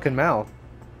big fucking mouth.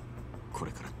 こ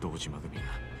れから堂島組が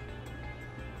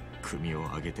組を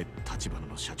挙げて立花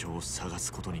の社長を探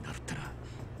すことになるってな。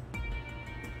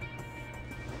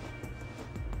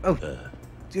 Oh,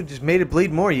 dude, just made it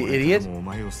bleed more, you 俺から idiot. もお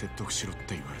前を説得しろっ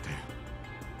て言われたよ。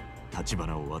立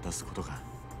花を渡すことが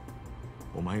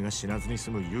お前が死なずに済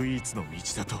む唯一の道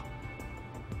だ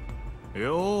と。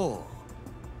よう、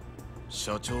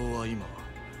社長は今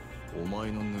お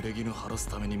前の濡れ衣晴らす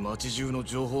ために町中の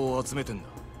情報を集めてんだ。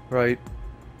 Right.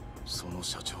 その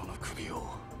社長の首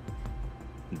を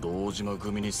堂島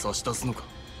組に差し出すのか。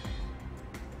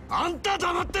あんた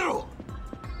黙ってろ。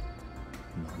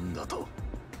なんだと。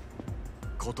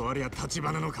断りゃ立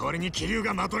花の代わりに桐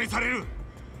生が的にされる。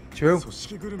 True. 組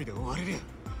織ぐるみで追われりゃ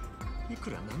いく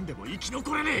らなんでも生き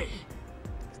残れねえ。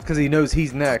 Because he knows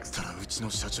he's next. たらうちの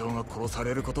社長が殺さ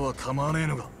れることは構わねえ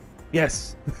のか。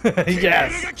 Yes. 俺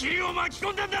Yes. が桐生を巻き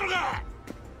込んだんだろうが。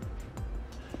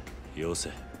よせ、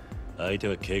相手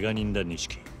は怪我人だ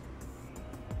錦。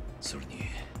それに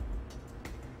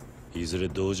いずれ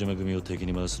堂島組を敵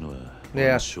に回すのは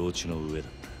俺の承知の上だ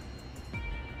っ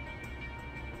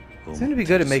た。 Seem to be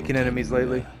good at making enemies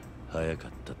lately. 早か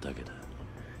っただけだ。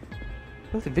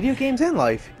 Both in video games and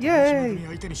life. 島 Yay! 組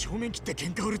相手に正面切って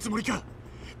喧嘩売るつもりか。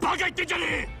バカ言ってんじゃね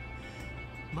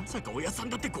え。まさか親さん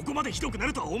だってここまでひどくな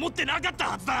るとは思ってなかっ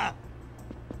たはずだ。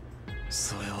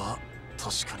それは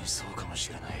確かにそうかもし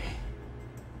れない。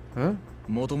 Huh?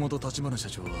 もともと立花社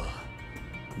長は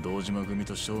堂島組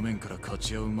と正面から勝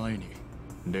ち合う前に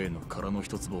例の殻の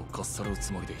一粒をかっさらう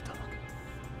つもりでいた。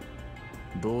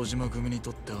堂島組に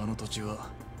とってあの土地は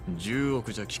10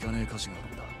億じゃ効かねえ価値があ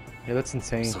るんだ。 Yeah, that's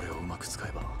insane. それをうまく使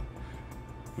えば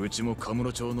うちもカム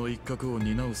ロ町の一角を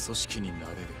担う組織になれ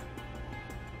る。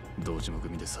堂島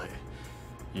組でさ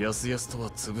えやすやすとは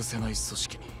潰せない組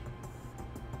織に。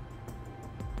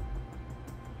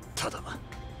ただ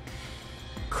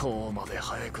こうまで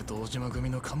早く堂島組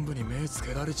の幹部に目つ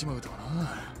けられちまうとは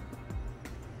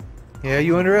な。 Yeah,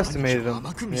 you underestimated him.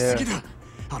 甘く見すぎ Yeah. だ。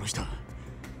あの人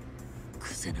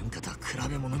癖なんかとは比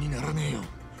べ物にならねえよ。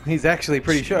 He's actually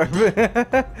pretty sharp.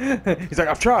 He's like,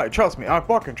 I've tried. Trust me, I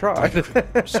fucking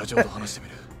tried. 社長と話してみ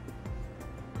る。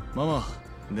ママ、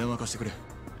電話貸してくれ。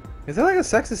 Is that like a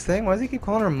sexist thing? Why does he keep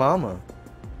calling her mama?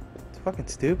 It's fucking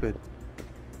stupid.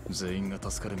 全員が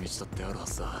助かる道だってあるは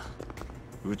ずだ。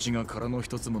うちが殻の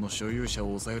一つもの所有者を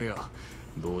抑えりゃ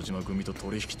堂島組と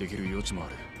取引できる余地もあ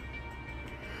る。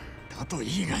だと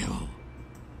いいがよ。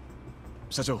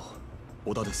社長、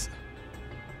小田です。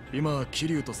今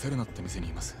桐生とセレナって店に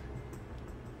います。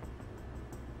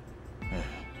ええ、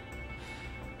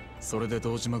それで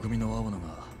堂島組の青野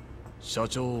が社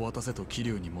長を渡せと桐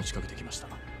生に持ちかけてきました。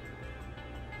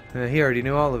 He already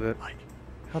knew all of it. はい、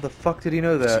 How the fuck did he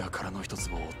know うち that? が殻の一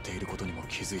粒を追っていることにも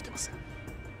気づいてます。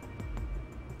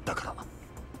だから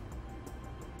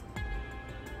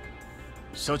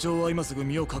社長は今すぐ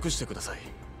身を隠してください。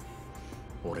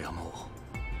俺はもう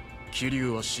桐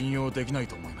生は信用できない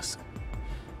と思います。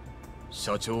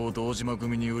社長を堂島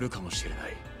組に売るかもしれな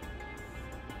い。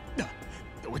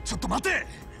おい、ちょっと待て。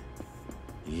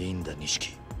いいんだ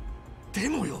錦。で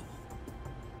もよ。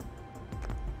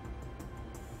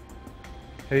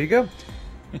 There you go.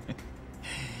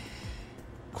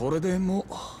 これでも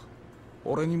う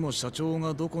俺にも社長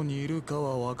がどこにいるか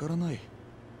はわからない。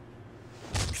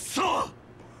くそ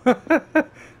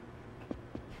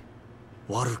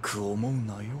悪く思う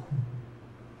なよ。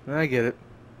 I get it.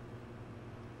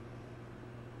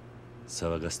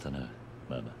 騒がせたな、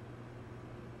ママ。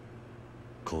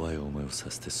怖い思いをさ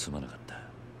せてすまなかった。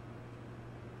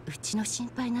うちの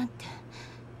心配なんて。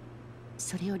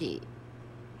それより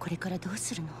これからどう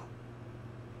するの？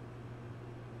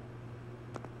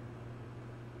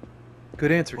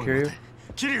 Good answer, おい Kiryu. 待て、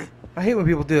桐生、 I hate when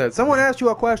people do that. Someone asked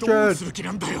you a どう question. する気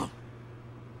なんだよ。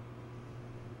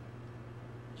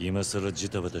今さらジ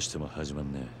タバタしても始ま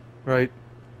んね Right. え。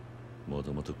も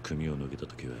ともと組を抜けた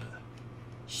時は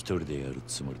一人でやる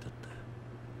つもりだった。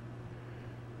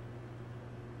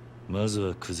まず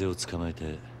はクゼを捕まえ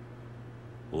て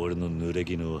俺の濡れ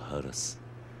衣を晴らす。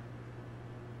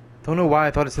 Don't know why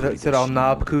I thought it said I'll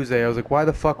knob Kuze. I was like, why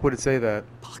the fuck would it say that?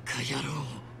 バカ野郎。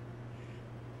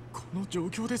この状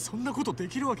況でそんなことで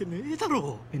きるわけねえだ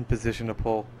ろ。 In position to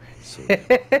pull. そうだ。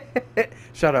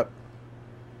 Shut up.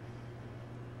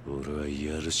 俺は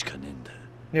やるしかねえんだ。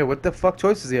 Yeah, what the fuck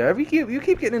choices do you have? You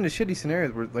keep getting into shitty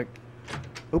scenarios where like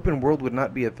open world would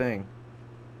not be a thing.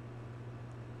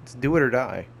 It's do it or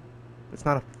die. It's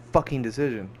not a fucking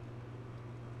decision.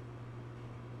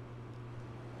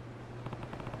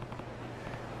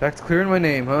 Back to clearing my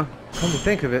name, huh? Come to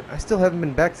think of it, I still haven't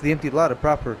been back to the empty lot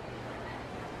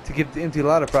to give the empty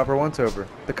lot a proper once over.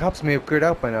 The cops may have cleared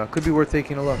out by now. Could be worth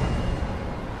taking a look.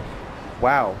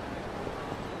 Wow.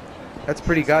 That's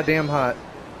pretty goddamn hot.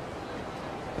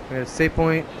 We got a save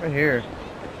point right here.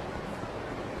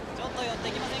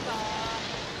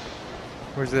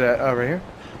 Where's it at? Oh, right here.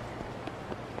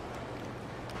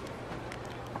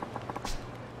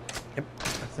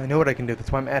 I know what I can do.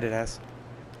 That's why I'm at it, ass.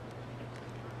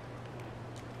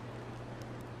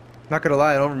 Not gonna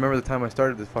lie, I don't remember the time I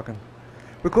started this fucking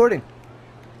recording.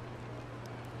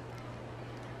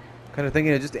 Kind of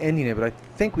thinking of just ending it, but I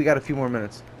think we got a few more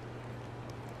minutes.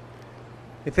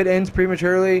 If it ends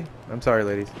prematurely, I'm sorry,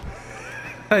 ladies.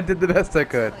 I did the best I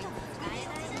could.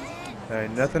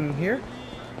 Alright, nothing here?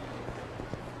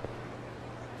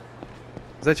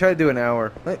 Cause I tried to do an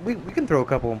hour. We can throw a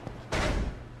couple.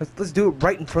 Let's do it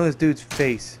right in front of this dude's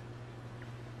face.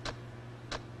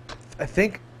 I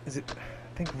think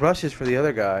Rush is for the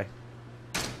other guy.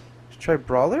 Let's try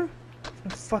Brawler? No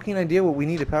fucking idea what we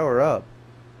need to power up.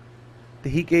 The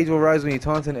heat gauge will rise when you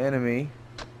taunt an enemy.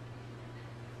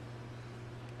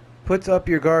 Puts up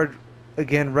your guard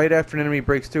again right after an enemy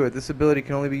breaks through it. This ability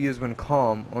can only be used when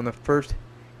calm on the first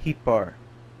heat bar.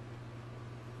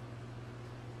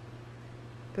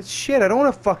 That's shit. I don't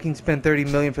want to fucking spend 30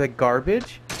 million for that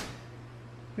garbage.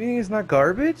 You think it's not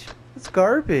garbage? It's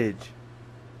garbage.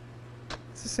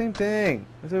 It's the same thing.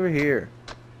 What's over here?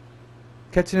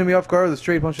 Catch an enemy off guard with a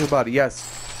straight punch to the body.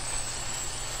 Yes.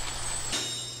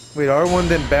 Wait, R1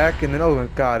 then back and then oh my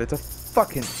god, it's a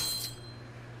fucking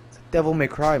Devil May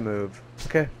Cry move.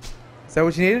 Okay. Is that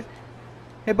what you needed?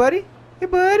 Hey, buddy? Hey,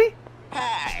 buddy?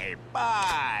 Hey,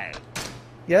 boy!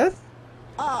 Yes?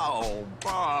 Oh, boy!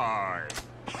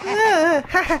 Ha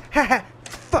ha ha ha!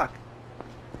 Fuck!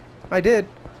 I did.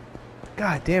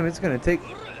 God damn, it's gonna take...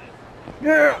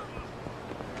 Yeah!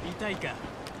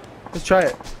 Let's try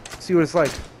it. See what it's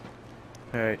like.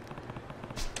 Alright.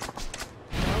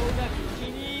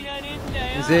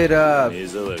 Is it, I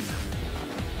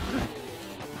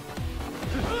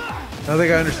don't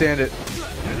think I understand it.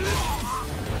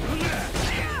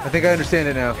 I think I understand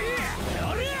it now.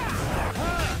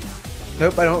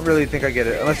 Nope, I don't really think I get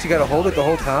it. Unless you gotta hold it the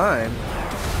whole time.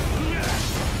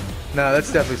 No,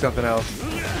 that's definitely something else.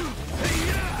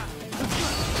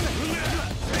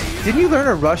 Didn't you learn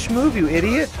a rush move, you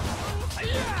idiot?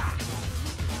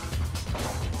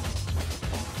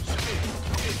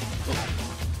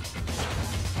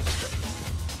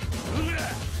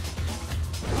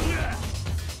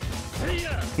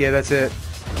 Yeah, that's it.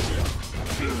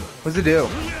 What's it do?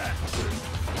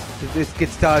 It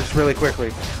gets dodged really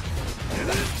quickly.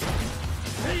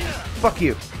 Fuck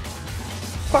you.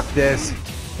 Fuck this.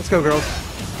 Let's go, girls.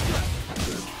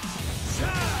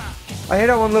 I hit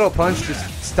out one little punch,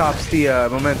 just stops the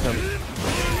momentum.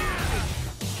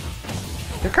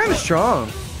 They're kind of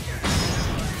strong.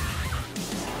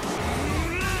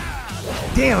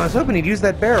 Damn, I was hoping he'd use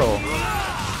that barrel.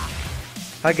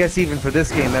 I guess even for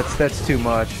this game, that's too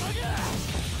much.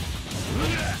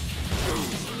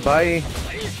 Bye.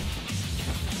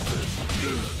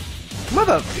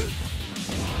 Mother.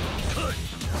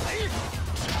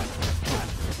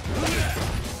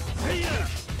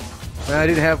 I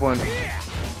didn't have one.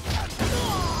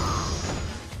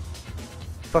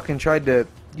 Fucking tried to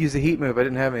use a heat move. I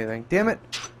didn't have anything. Damn it.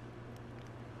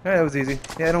 Alright, that was easy.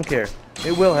 Yeah, I don't care.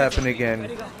 It will happen again.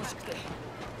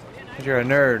 'Cause you're a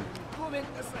nerd.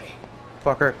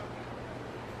 Fucker.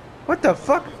 What the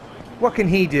fuck? What can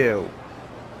he do?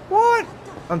 What?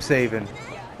 I'm saving.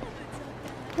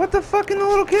 What the fuck can the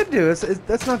little kid do?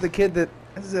 That's not the kid that...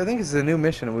 I think this is a new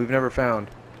mission we've never found.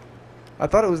 I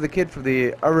thought it was the kid for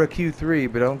the Ara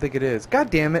Q3, but I don't think it is. God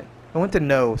damn it. I went to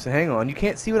no, so hang on. You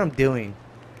can't see what I'm doing.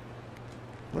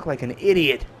 Look like an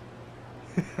idiot.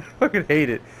 I fucking hate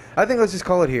it. I think let's just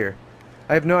call it here.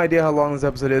 I have no idea how long this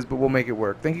episode is, but we'll make it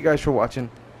work. Thank you guys for watching.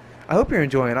 I hope you're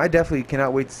enjoying. I definitely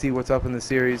cannot wait to see what's up in the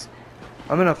series.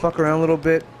 I'm going to fuck around a little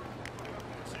bit.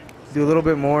 Do a little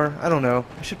bit more. I don't know.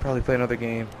 I should probably play another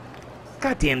game.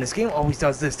 God damn, this game always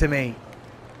does this to me.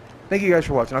 Thank you guys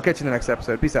for watching. I'll catch you in the next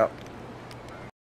episode. Peace out.